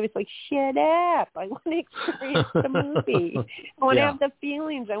just a movie. It's like, shut up. I want to experience the movie. I want to have the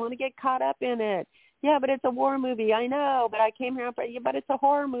feelings. I want to get caught up in it. Yeah, but it's a war movie. I know, but I came here. But it's a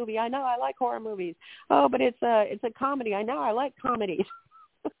horror movie. I know. I like horror movies. Oh, but it's a comedy. I know. I like comedies.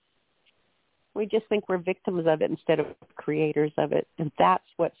 We just think we're victims of it instead of creators of it. And that's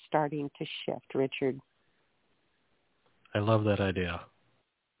what's starting to shift, Richard. I love that idea.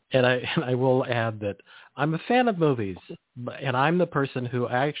 And I will add that I'm a fan of movies, and I'm the person who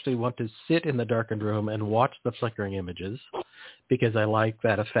actually want to sit in the darkened room and watch the flickering images because I like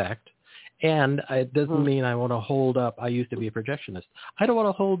that effect. And it doesn't mean I want to hold up. I used to be a projectionist. I don't want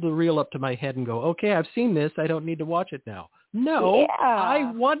to hold the reel up to my head and go, okay, I've seen this. I don't need to watch it now. No,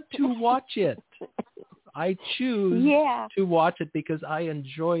 I want to watch it. I choose to watch it because I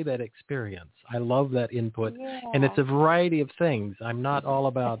enjoy that experience. I love that input. And it's a variety of things. I'm not all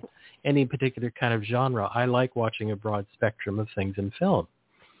about any particular kind of genre. I like watching a broad spectrum of things in film.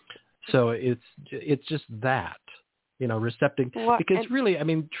 So it's just that. Recepting, because really, I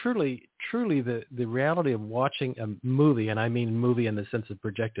mean, truly, the reality of watching a movie, and I mean movie in the sense of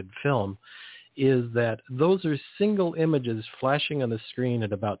projected film, is that those are single images flashing on the screen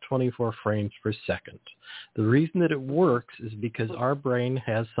at about 24 frames per second. The reason that it works is because our brain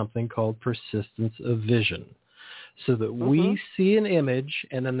has something called persistence of vision, so that we see an image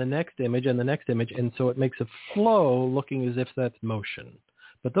and then the next image and the next image, and so it makes a flow looking as if that's motion.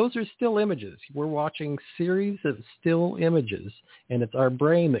 But those are still images. We're watching series of still images, and it's our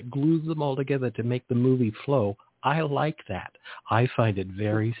brain that glues them all together to make the movie flow. I like that. I find it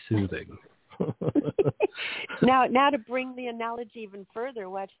very soothing. Now to bring the analogy even further,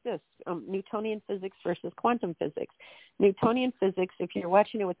 watch this. Newtonian physics versus quantum physics. Newtonian physics, if you're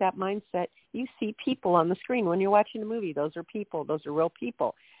watching it with that mindset, you see people on the screen. When you're watching a movie, those are people. Those are real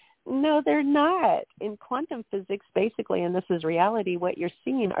people. No, they're not. In quantum physics, basically, and this is reality, what you're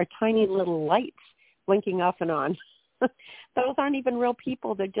seeing are tiny little lights blinking off and on. Those aren't even real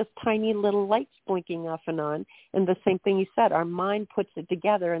people. They're just tiny little lights blinking off and on. And the same thing you said, our mind puts it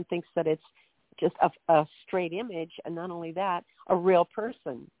together and thinks that it's just a straight image, and not only that, a real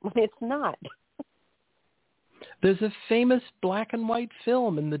person. It's not. There's a famous black and white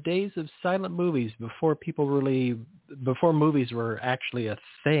film in the days of silent movies before movies were actually a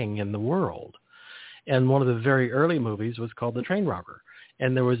thing in the world. And one of the very early movies was called The Train Robber.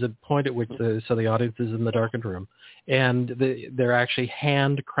 And there was a point at which the audience is in the darkened room, and they're actually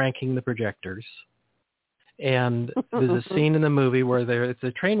hand cranking the projectors. And there's a scene in the movie where it's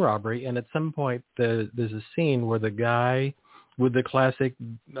a train robbery, and at some point there's a scene where the guy with the classic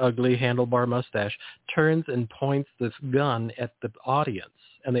ugly handlebar mustache turns and points this gun at the audience,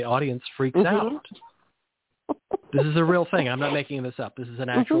 and the audience freaks out. This is a real thing. I'm not making this up. This is an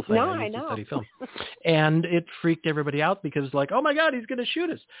actual thing. I used to study film. And it freaked everybody out because, like, oh, my God, he's going to shoot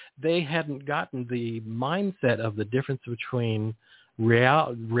us. They hadn't gotten the mindset of the difference between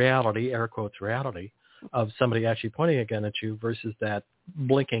reality, air quotes reality, of somebody actually pointing a gun at you versus that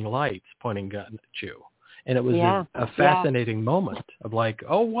blinking lights pointing gun at you. And it was a fascinating moment of like,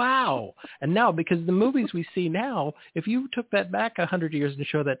 oh, wow. And now, because the movies we see now, if you took that back 100 years and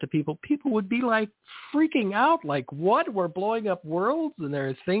showed that to people, people would be like freaking out. Like, what? We're blowing up worlds and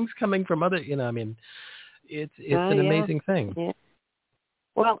there's things coming from other, it's an amazing thing. Yeah.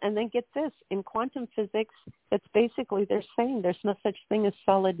 Well, and then get this. In quantum physics, it's basically they're saying there's no such thing as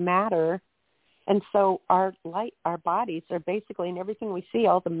solid matter. And so our bodies are basically, in everything we see,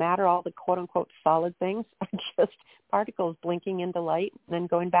 all the matter, all the quote-unquote solid things are just particles blinking into light and then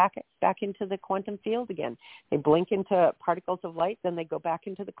going back into the quantum field again. They blink into particles of light, then they go back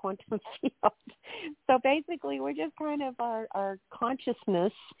into the quantum field. So basically, we're just kind of, our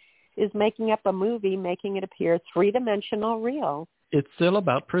consciousness is making up a movie, making it appear three-dimensional real. It's still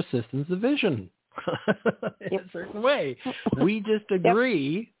about persistence of vision in a certain way. We just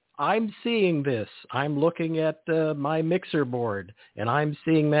agree. Yep. I'm seeing this. I'm looking at my mixer board, and I'm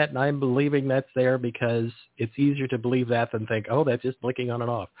seeing that, and I'm believing that's there because it's easier to believe that than think, oh, that's just blinking on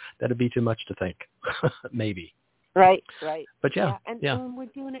and off. That'd be too much to think, maybe. Right. But And when we're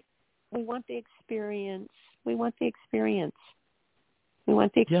doing it, we want the experience.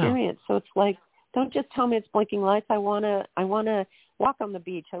 So it's like, don't just tell me it's blinking lights. I want to walk on the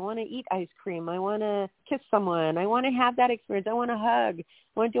beach. I want to eat ice cream. I want to kiss someone. I want to have that experience. I want to hug.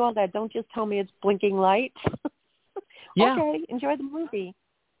 I want to do all that. Don't just tell me it's blinking lights. Okay, enjoy the movie.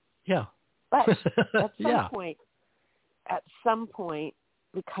 Yeah. But at some point,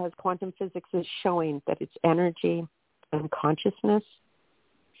 because quantum physics is showing that it's energy and consciousness,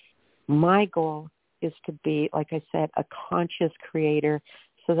 my goal is to be, like I said, a conscious creator,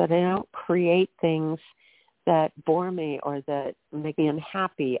 so that I don't create things that bore me or that make me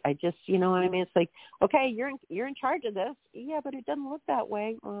unhappy. I just, you know what I mean? It's like, okay, you're in charge of this. Yeah, but it doesn't look that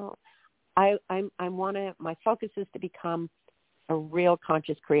way. Well, my focus is to become a real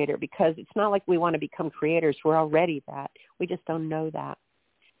conscious creator, because it's not like we want to become creators. We're already that. We just don't know that.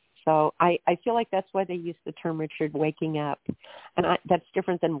 So I feel like that's why they use the term, Richard, waking up. And that's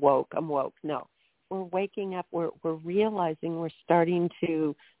different than woke. I'm woke. No. We're waking up. We're realizing we're starting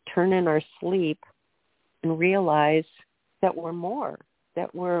to turn in our sleep and realize that we're more,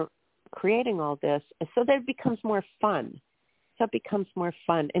 that we're creating all this, so that it becomes more fun.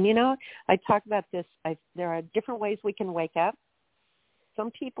 And, I talk about this. There are different ways we can wake up.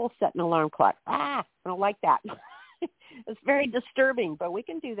 Some people set an alarm clock. I don't like that. It's very disturbing, but we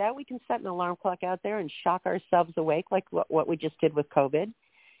can do that. We can set an alarm clock out there and shock ourselves awake, like what we just did with COVID.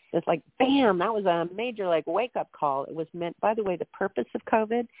 It's like, bam, that was a major wake-up call. It was meant, by the way, the purpose of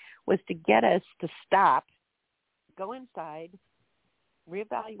COVID was to get us to stop, go inside,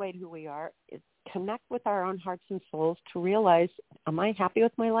 reevaluate who we are, connect with our own hearts and souls to realize, am I happy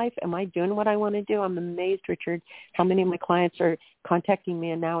with my life? Am I doing what I want to do? I'm amazed, Richard, how many of my clients are contacting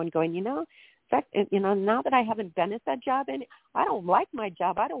me now and going, now that I haven't been at that job, and I don't like my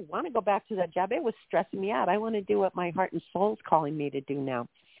job. I don't want to go back to that job. It was stressing me out. I want to do what my heart and soul is calling me to do now.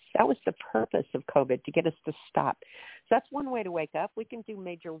 That was the purpose of COVID, to get us to stop. So that's one way to wake up. We can do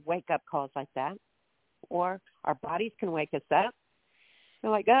major wake-up calls like that. Or our bodies can wake us up.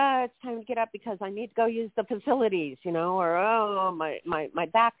 They're like, it's time to get up because I need to go use the facilities, or, my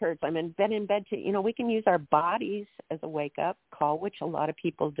back hurts. I'm in bed too. We can use our bodies as a wake-up call, which a lot of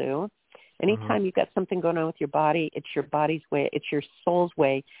people do. Anytime you've got something going on with your body, it's your body's way, it's your soul's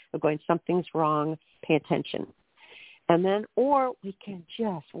way of going, something's wrong, pay attention. And then, or we can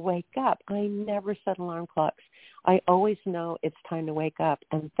just wake up. I never set alarm clocks. I always know it's time to wake up.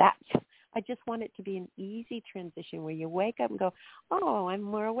 And I just want it to be an easy transition where you wake up and go, oh, I'm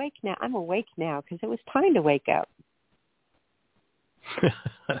more awake now. I'm awake now because it was time to wake up.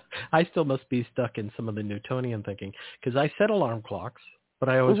 I still must be stuck in some of the Newtonian thinking, because I set alarm clocks, but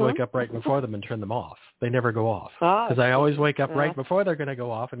I always wake up right before them and turn them off. They never go off. Because I always wake up right before they're going to go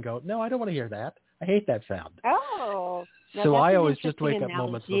off and go, no, I don't want to hear that. I hate that sound. Oh. So I always just wake up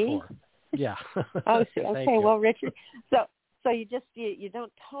moments before. Yeah. Okay. Well, Richard, so you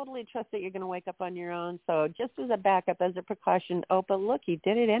don't totally trust that you're going to wake up on your own. So just as a backup, as a precaution, but look, you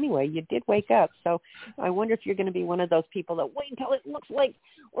did it anyway. You did wake up. So I wonder if you're going to be one of those people that wait until it looks like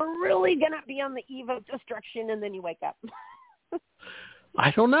we're really going to be on the eve of destruction, and then you wake up.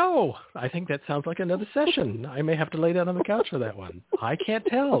 I don't know. I think that sounds like another session. I may have to lay down on the couch for that one. I can't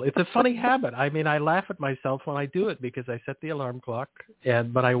tell. It's a funny habit. I mean, I laugh at myself when I do it because I set the alarm clock,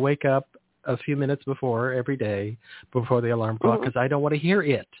 but I wake up a few minutes before every day, before the alarm clock, because I don't want to hear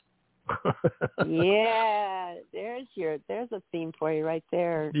it. Yeah, there's a theme for you right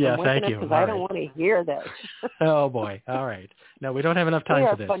there. Yeah, thank you. Because I don't want to hear this. Oh boy! All right. No, we don't have enough time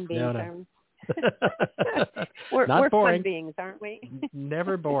for this. Fun beings, no. We're boring. Fun beings, aren't we?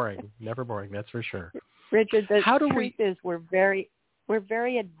 Never boring. Never boring. That's for sure. Richard, the truth is we're very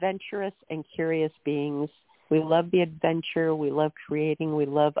adventurous and curious beings. We love the adventure. We love creating. We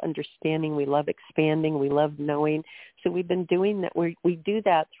love understanding. We love expanding. We love knowing. So we've been doing that. We do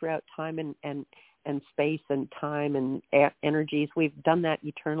that throughout time and space and time and energies. We've done that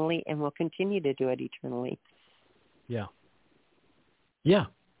eternally, and we'll continue to do it eternally. Yeah. Yeah.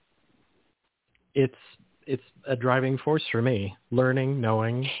 It's a driving force for me. Learning,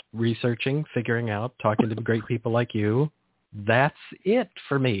 knowing, researching, figuring out, talking to great people like you. That's it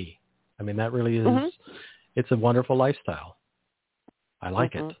for me. I mean, that really is, it's a wonderful lifestyle. I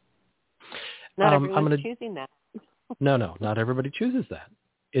like it. Not everyone's choosing that. No, not everybody chooses that.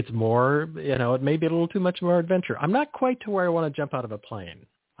 It's more, it may be a little too much more adventure. I'm not quite to where I want to jump out of a plane.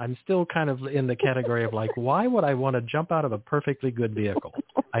 I'm still kind of in the category of like, why would I want to jump out of a perfectly good vehicle?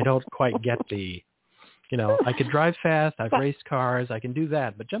 I don't quite get the, I could drive fast. I've raced cars. I can do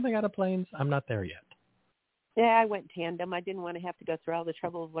that. But jumping out of planes, I'm not there yet. Yeah, I went tandem. I didn't want to have to go through all the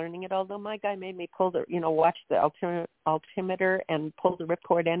trouble of learning it, although my guy made me pull the, watch the altimeter and pull the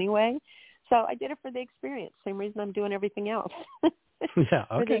ripcord anyway. So I did it for the experience. Same reason I'm doing everything else. Yeah,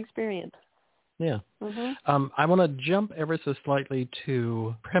 okay. For the experience. Yeah. I want to jump ever so slightly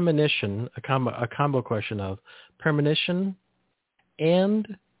to premonition, a combo question of premonition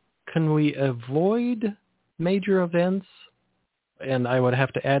and can we avoid major events? And I would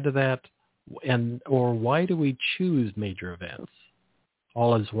have to add to that, or why do we choose major events?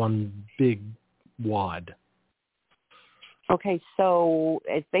 All as one big wad. Okay, so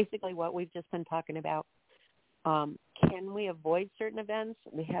it's basically what we've just been talking about. Can we avoid certain events?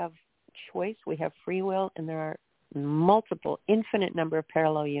 We have choice, we have free will, and there are multiple, infinite number of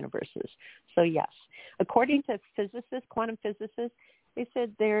parallel universes. So yes, according to physicists, quantum physicists, they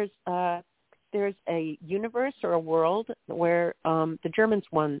said there's a universe or a world where the Germans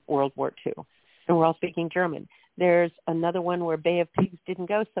won World War II, and we're all speaking German. There's another one where Bay of Pigs didn't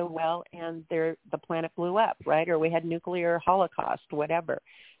go so well, and the planet blew up, right? Or we had nuclear holocaust, whatever.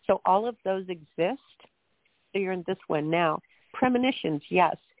 So all of those exist. So you're in this one now. Premonitions,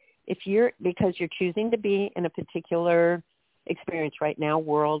 yes. Because you're choosing to be in a particular experience right now,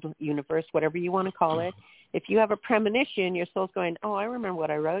 world, universe, whatever you want to call it. If you have a premonition, your soul's going, oh, I remember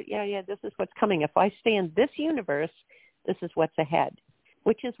what I wrote. Yeah, this is what's coming. If I stay in this universe, this is what's ahead.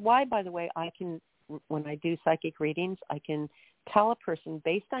 Which is why, by the way, when I do psychic readings, I can tell a person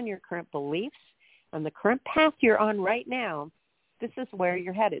based on your current beliefs and the current path you're on right now, this is where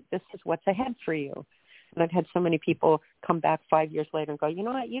you're headed. This is what's ahead for you. And I've had so many people come back 5 years later and go, you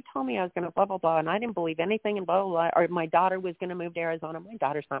know what, you told me I was going to blah, blah, blah, and I didn't believe anything and blah, blah, blah, or my daughter was going to move to Arizona. My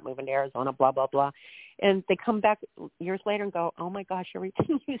daughter's not moving to Arizona, blah, blah, blah. And they come back years later and go, oh, my gosh,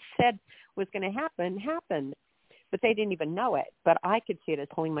 everything you said was going to happen happened. But they didn't even know it. But I could see it as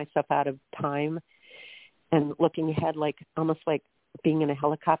pulling myself out of time and looking ahead, like almost like being in a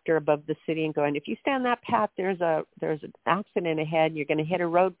helicopter above the city and going, if you stay on that path, there's an accident ahead. You're going to hit a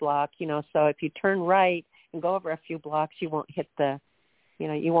roadblock, so if you turn right and go over a few blocks, you won't hit the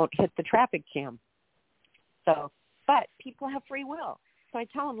traffic jam. So, but people have free will. So I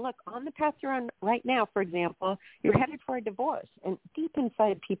tell them, look, on the path you're on right now, for example, you're headed for a divorce. And deep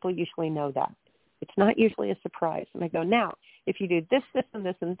inside, people usually know that. It's not usually a surprise. And I go, now, if you do this, this, and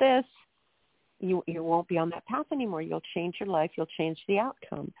this, and this, you won't be on that path anymore. You'll change your life. You'll change the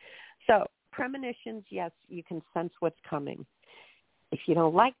outcome. So premonitions, yes, you can sense what's coming. If you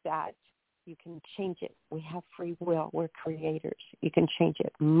don't like that, you can change it. We have free will. We're creators. You can change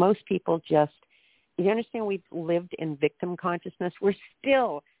it. Most people you understand we've lived in victim consciousness. We're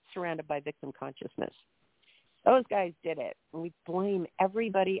still surrounded by victim consciousness. Those guys did it. And we blame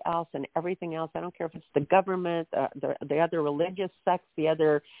everybody else and everything else. I don't care if it's the government, the other religious sects, the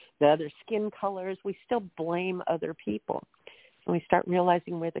other skin colors. We still blame other people. When we start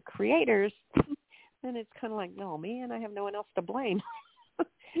realizing we're the creators, then it's kind of like, no, man, I have no one else to blame.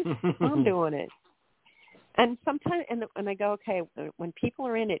 I'm doing it. And sometimes, and I go, okay, when people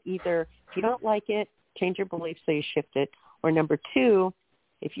are in it, either if you don't like it, change your beliefs so you shift it, or number two,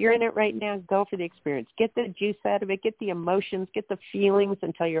 if you're in it right now, go for the experience. Get the juice out of it. Get the emotions. Get the feelings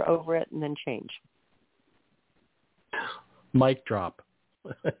until you're over it, and then change. Mic drop.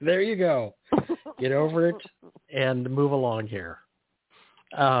 There you go. Get over it and move along here.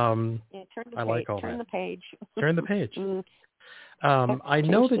 Turn the I page. like all Turn that. the page. Turn the page. I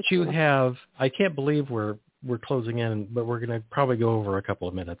know that you have. I can't believe we're closing in, but we're going to probably go over a couple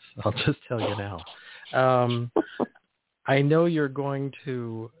of minutes. I'll just tell you now. I know you're going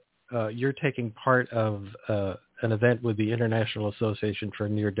to. You're taking part of an event with the International Association for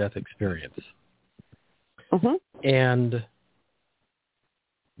Near-Death Experience, and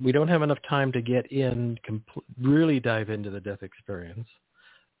we don't have enough time to get in, really dive into the death experience.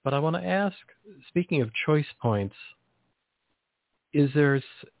 But I want to ask, speaking of choice points, is there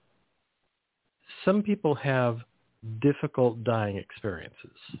some people have difficult dying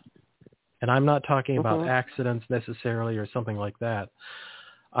experiences? And I'm not talking about accidents necessarily or something like that.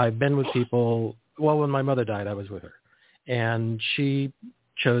 I've been with people, well, when my mother died, I was with her. And she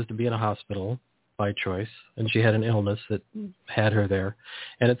chose to be in a hospital by choice, and she had an illness that had her there.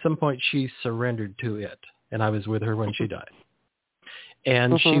 And at some point, she surrendered to it, and I was with her when she died.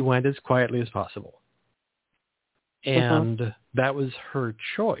 And she went as quietly as possible. And that was her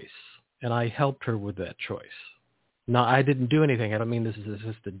choice, and I helped her with that choice. Now, I didn't do anything. I don't mean this is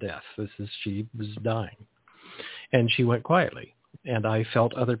assisted death. She was dying. And she went quietly. And I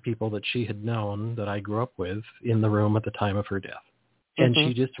felt other people that she had known that I grew up with in the room at the time of her death. And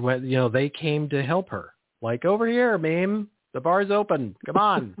she just went, they came to help her. Like, over here, Mame, the bar's open. Come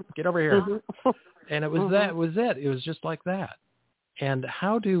on, get over here. And it was that was it. It was just like that. And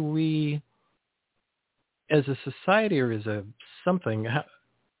how do we, as a society or as a something,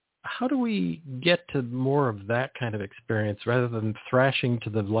 how do we get to more of that kind of experience rather than thrashing to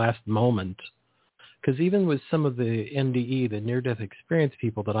the last moment? Because even with some of the NDE, the near-death experience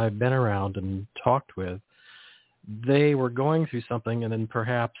people that I've been around and talked with, they were going through something, and then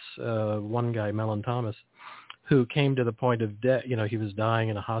perhaps one guy, Mellon Thomas, who came to the point of death, he was dying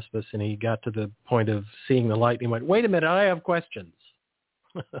in a hospice, and he got to the point of seeing the light, and he went, wait a minute, I have questions.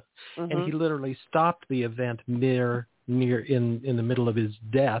 And he literally stopped the event near in the middle of his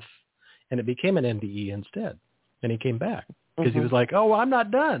death, and it became an NDE instead. And he came back because he was like, "Oh, well, I'm not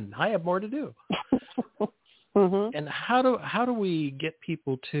done. I have more to do." And how do we get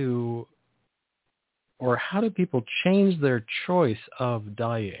people to, or how do people change their choice of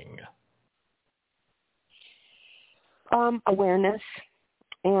dying? Awareness,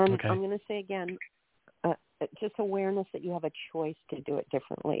 and I'm going to say again, just awareness that you have a choice to do it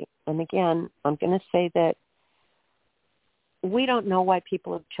differently. And again, I'm going to say that we don't know why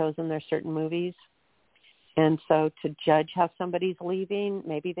people have chosen their certain movies. And so to judge how somebody's leaving,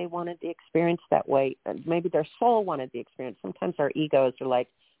 maybe they wanted the experience that way. Maybe their soul wanted the experience. Sometimes our egos are like,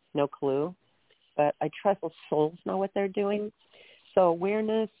 no clue. But I trust those souls know what they're doing. So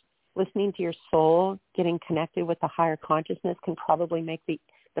awareness, listening to your soul, getting connected with the higher consciousness can probably make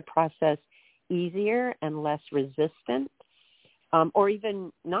the process easier and less resistant, or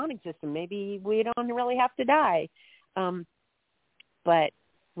even non-existent. Maybe we don't really have to die. But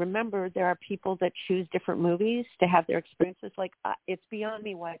remember, there are people that choose different movies to have their experiences. Like, it's beyond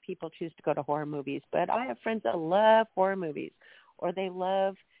me why people choose to go to horror movies. But I have friends that love horror movies, or they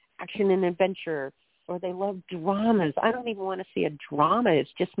love action and adventure, or they love dramas. I don't even want to see a drama.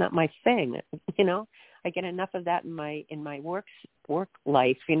 It's just not my thing. I get enough of that in my work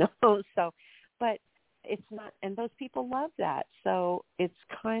life. So, but it's not. And those people love that. So it's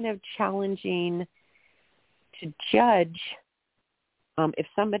kind of challenging to judge. If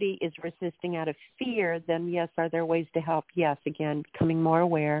somebody is resisting out of fear, then yes, are there ways to help? Yes, again, becoming more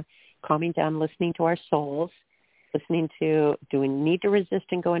aware, calming down, listening to our souls, listening to, do we need to resist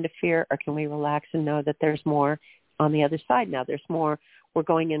and go into fear, or can we relax and know that there's more on the other side now? There's more. We're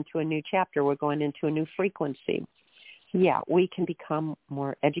going into a new chapter. We're going into a new frequency. Yeah, we can become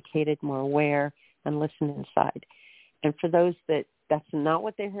more educated, more aware, and listen inside. And for those that's not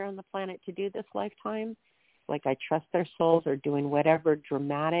what they're here on the planet to do this lifetime, like I trust their souls are doing whatever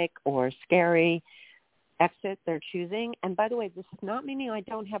dramatic or scary exit they're choosing. And by the way, this is not meaning I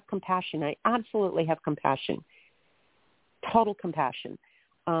don't have compassion. I absolutely have compassion, total compassion.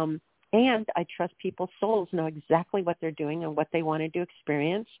 And I trust people's souls know exactly what they're doing and what they wanted to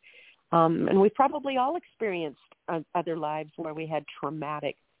experience. And we probably all experienced other lives where we had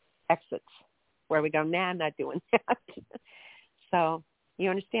traumatic exits, where we go, nah, I'm not doing that. So you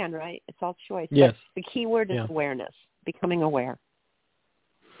understand, right? It's all choice. Yes. But the key word is awareness, becoming aware.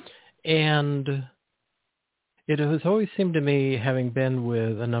 And it has always seemed to me, having been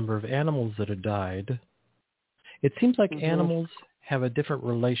with a number of animals that have died, it seems like animals have a different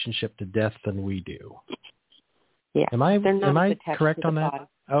relationship to death than we do. Yeah. Am I correct on that? Body.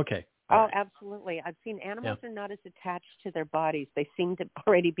 Okay. Oh, absolutely. I've seen animals are not as attached to their bodies. They seem to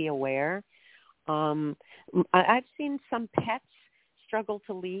already be aware. I've seen some pets struggle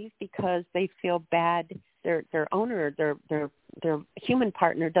to leave because they feel bad. Their owner, their human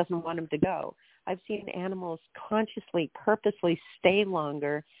partner doesn't want them to go. I've seen animals consciously, purposely stay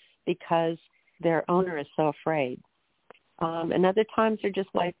longer because their owner is so afraid. And other times they're just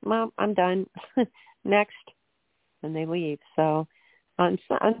like, "Mom, I'm done. Next," and they leave. So on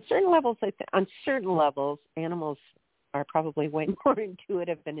certain levels, animals are probably way more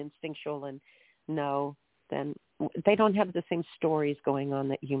intuitive and instinctual and know than they don't have the same stories going on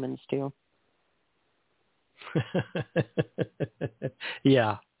that humans do.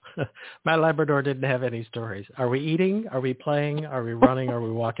 Yeah. My Labrador didn't have any stories. Are we eating? Are we playing? Are we running? Are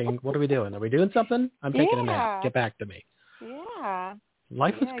we walking? What are we doing? Are we doing something? I'm taking a nap. Get back to me. Yeah.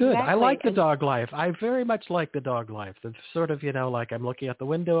 Life is good. Exactly. I like the dog life. I very much like the dog life. It's sort of, like I'm looking out the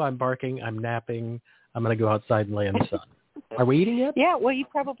window, I'm barking, I'm napping, I'm going to go outside and lay in the sun. Are we eating yet? Yeah, well, you've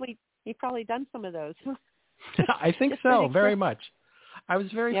probably done some of those. I think so, very much. I was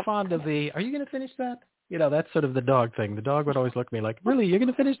very fond of the, are you going to finish that? That's sort of the dog thing. The dog would always look at me like, really, you're going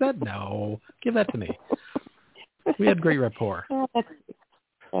to finish that? No, give that to me. We had great rapport. Oh,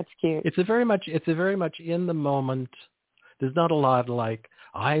 that's cute. It's a very much in the moment. There's not a lot like,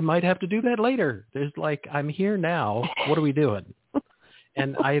 I might have to do that later. There's like, I'm here now. What are we doing?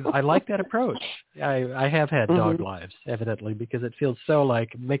 And I like that approach. I have had dog lives, evidently, because it feels so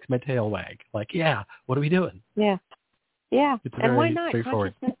like, makes my tail wag. Like, yeah, what are we doing? Yeah. Yeah. It's and why not?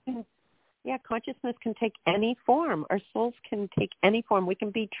 Straightforward. Consciousness can take any form. Our souls can take any form. We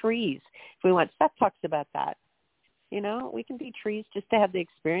can be trees if we want. Seth talks about that. We can be trees just to have the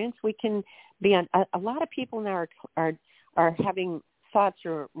experience. We can be on. A lot of people now are having thoughts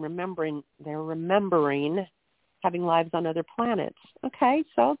or remembering having lives on other planets. Okay,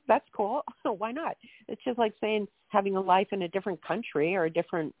 so that's cool. Why not? It's just like saying having a life in a different country or a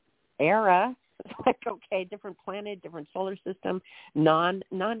different era. It's like, okay, different planet, different solar system,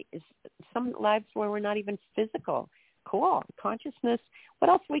 some lives where we're not even physical. Cool. Consciousness. What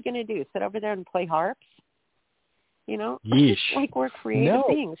else are we going to do? Sit over there and play harps? Yeesh. Like we're creative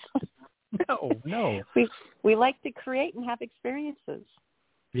beings. No. We like to create and have experiences.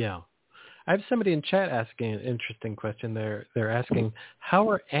 Yeah. I have somebody in chat asking an interesting question. They're asking, how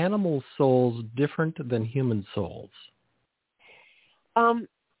are animal souls different than human souls?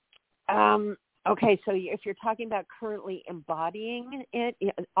 Okay, so if you're talking about currently embodying it,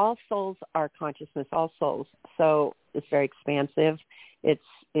 all souls are consciousness, all souls. So it's very expansive.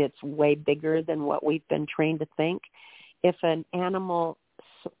 It's way bigger than what we've been trained to think. If an animal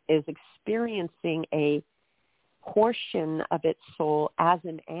is experiencing a portion of its soul as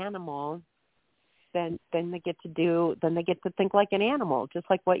an animal, then they get to think like an animal, just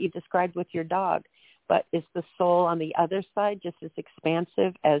like what you described with your dog. But is the soul on the other side just as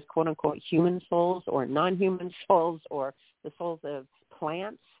expansive as quote-unquote human souls or non-human souls or the souls of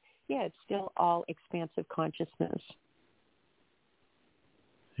plants? Yeah, it's still all expansive consciousness.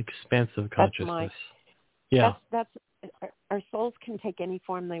 Expansive consciousness. That's our souls can take any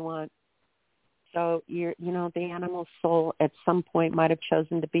form they want. So the animal soul at some point might have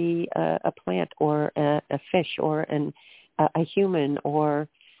chosen to be a plant or a fish or a human, or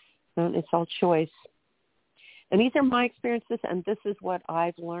it's all choice. And these are my experiences, and this is what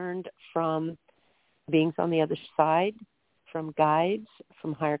I've learned from beings on the other side, from guides,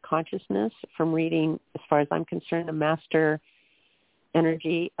 from higher consciousness, from reading, as far as I'm concerned, a master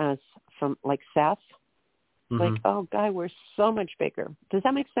energy from like Seth. Like, oh, God, we're so much bigger. Does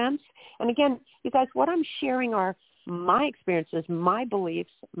that make sense? And again, you guys, what I'm sharing are my experiences, my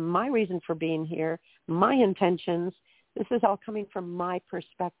beliefs, my reason for being here, my intentions. This is all coming from my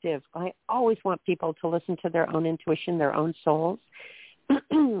perspective. I always want people to listen to their own intuition, their own souls,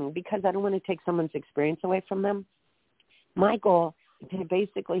 because I don't want to take someone's experience away from them. My goal is to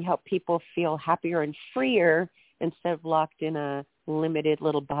basically help people feel happier and freer instead of locked in a limited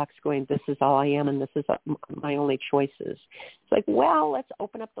little box going, this is all I am and this is my only choices. It's like, well, let's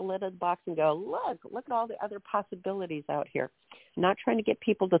open up the lid of the box and go, look at all the other possibilities out here. I'm not trying to get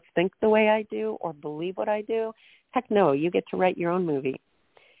people to think the way I do or believe what I do. Heck no, you get to write your own movie.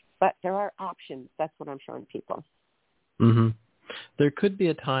 But there are options. That's what I'm showing people. Mm-hmm. There could be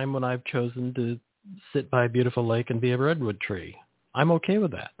a time when I've chosen to sit by a beautiful lake and be a redwood tree. I'm okay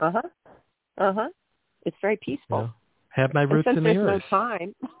with that. It's very peaceful. Have my roots in the earth. Since there's no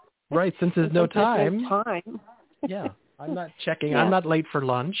time. Right, since there's no time. Yeah, I'm not checking. Yeah. I'm not late for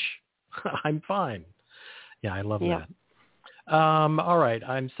lunch. I'm fine. Yeah, I love that. All right,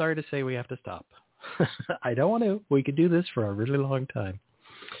 I'm sorry to say we have to stop. I don't want to. We could do this for a really long time.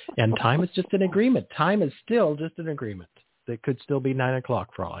 And time is just an agreement. Time is still just an agreement. It could still be 9 o'clock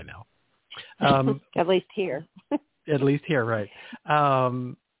for all I know. At least here. At least here, right.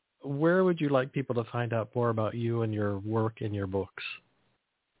 Where would you like people to find out more about you and your work and your books?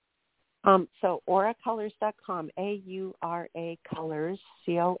 So auracolors.com, A-U-R-A colors,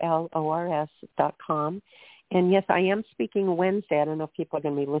 COLORS.com. And yes, I am speaking Wednesday. I don't know if people are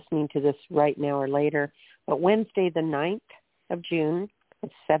going to be listening to this right now or later, but Wednesday the 9th of June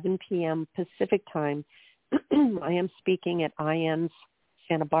at 7 p.m. Pacific time I am speaking at IANDS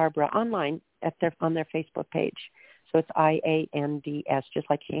Santa Barbara online on their Facebook page. So it's IANDS, just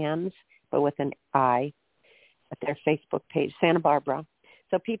like hands, but with an I, at their Facebook page, Santa Barbara.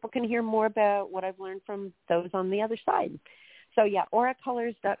 So people can hear more about what I've learned from those on the other side. So yeah,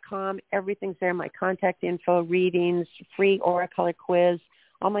 auracolors.com, everything's there, my contact info, readings, free Aura Color quiz,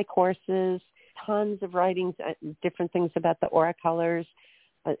 all my courses, tons of writings, different things about the Aura Colors.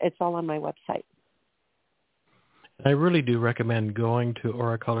 It's all on my website. I really do recommend going to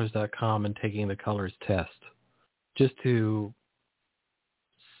auracolors.com and taking the colors test just to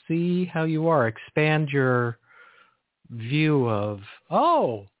see how you are, expand your view of,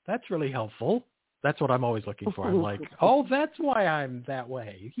 oh, that's really helpful. That's what I'm always looking for. I'm like, oh, that's why I'm that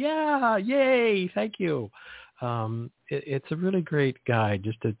way. Yeah, yay, thank you. It's a really great guide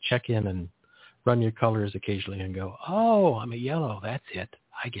just to check in and run your colors occasionally and go, oh, I'm a yellow. That's it.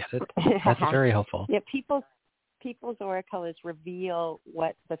 I get it. That's very helpful. Yeah, people's Aura Colors reveal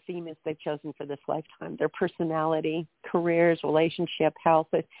what the theme is they've chosen for this lifetime, their personality, careers, relationship, health.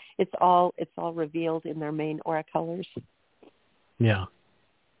 It's all revealed in their main Aura Colors. Yeah.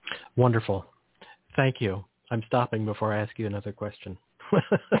 Wonderful. Thank you. I'm stopping before I ask you another question.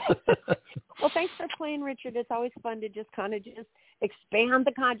 Well, thanks for playing, Richard. It's always fun to just kind of just expand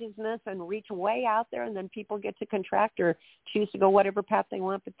the consciousness and reach way out there, and then people get to contract or choose to go whatever path they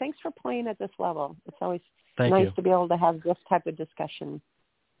want. But thanks for playing at this level. It's always nice to be able to have this type of discussion.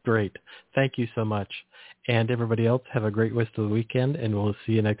 Great. Thank you so much. And everybody else, have a great rest of the weekend, and we'll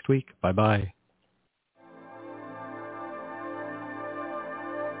see you next week. Bye-bye.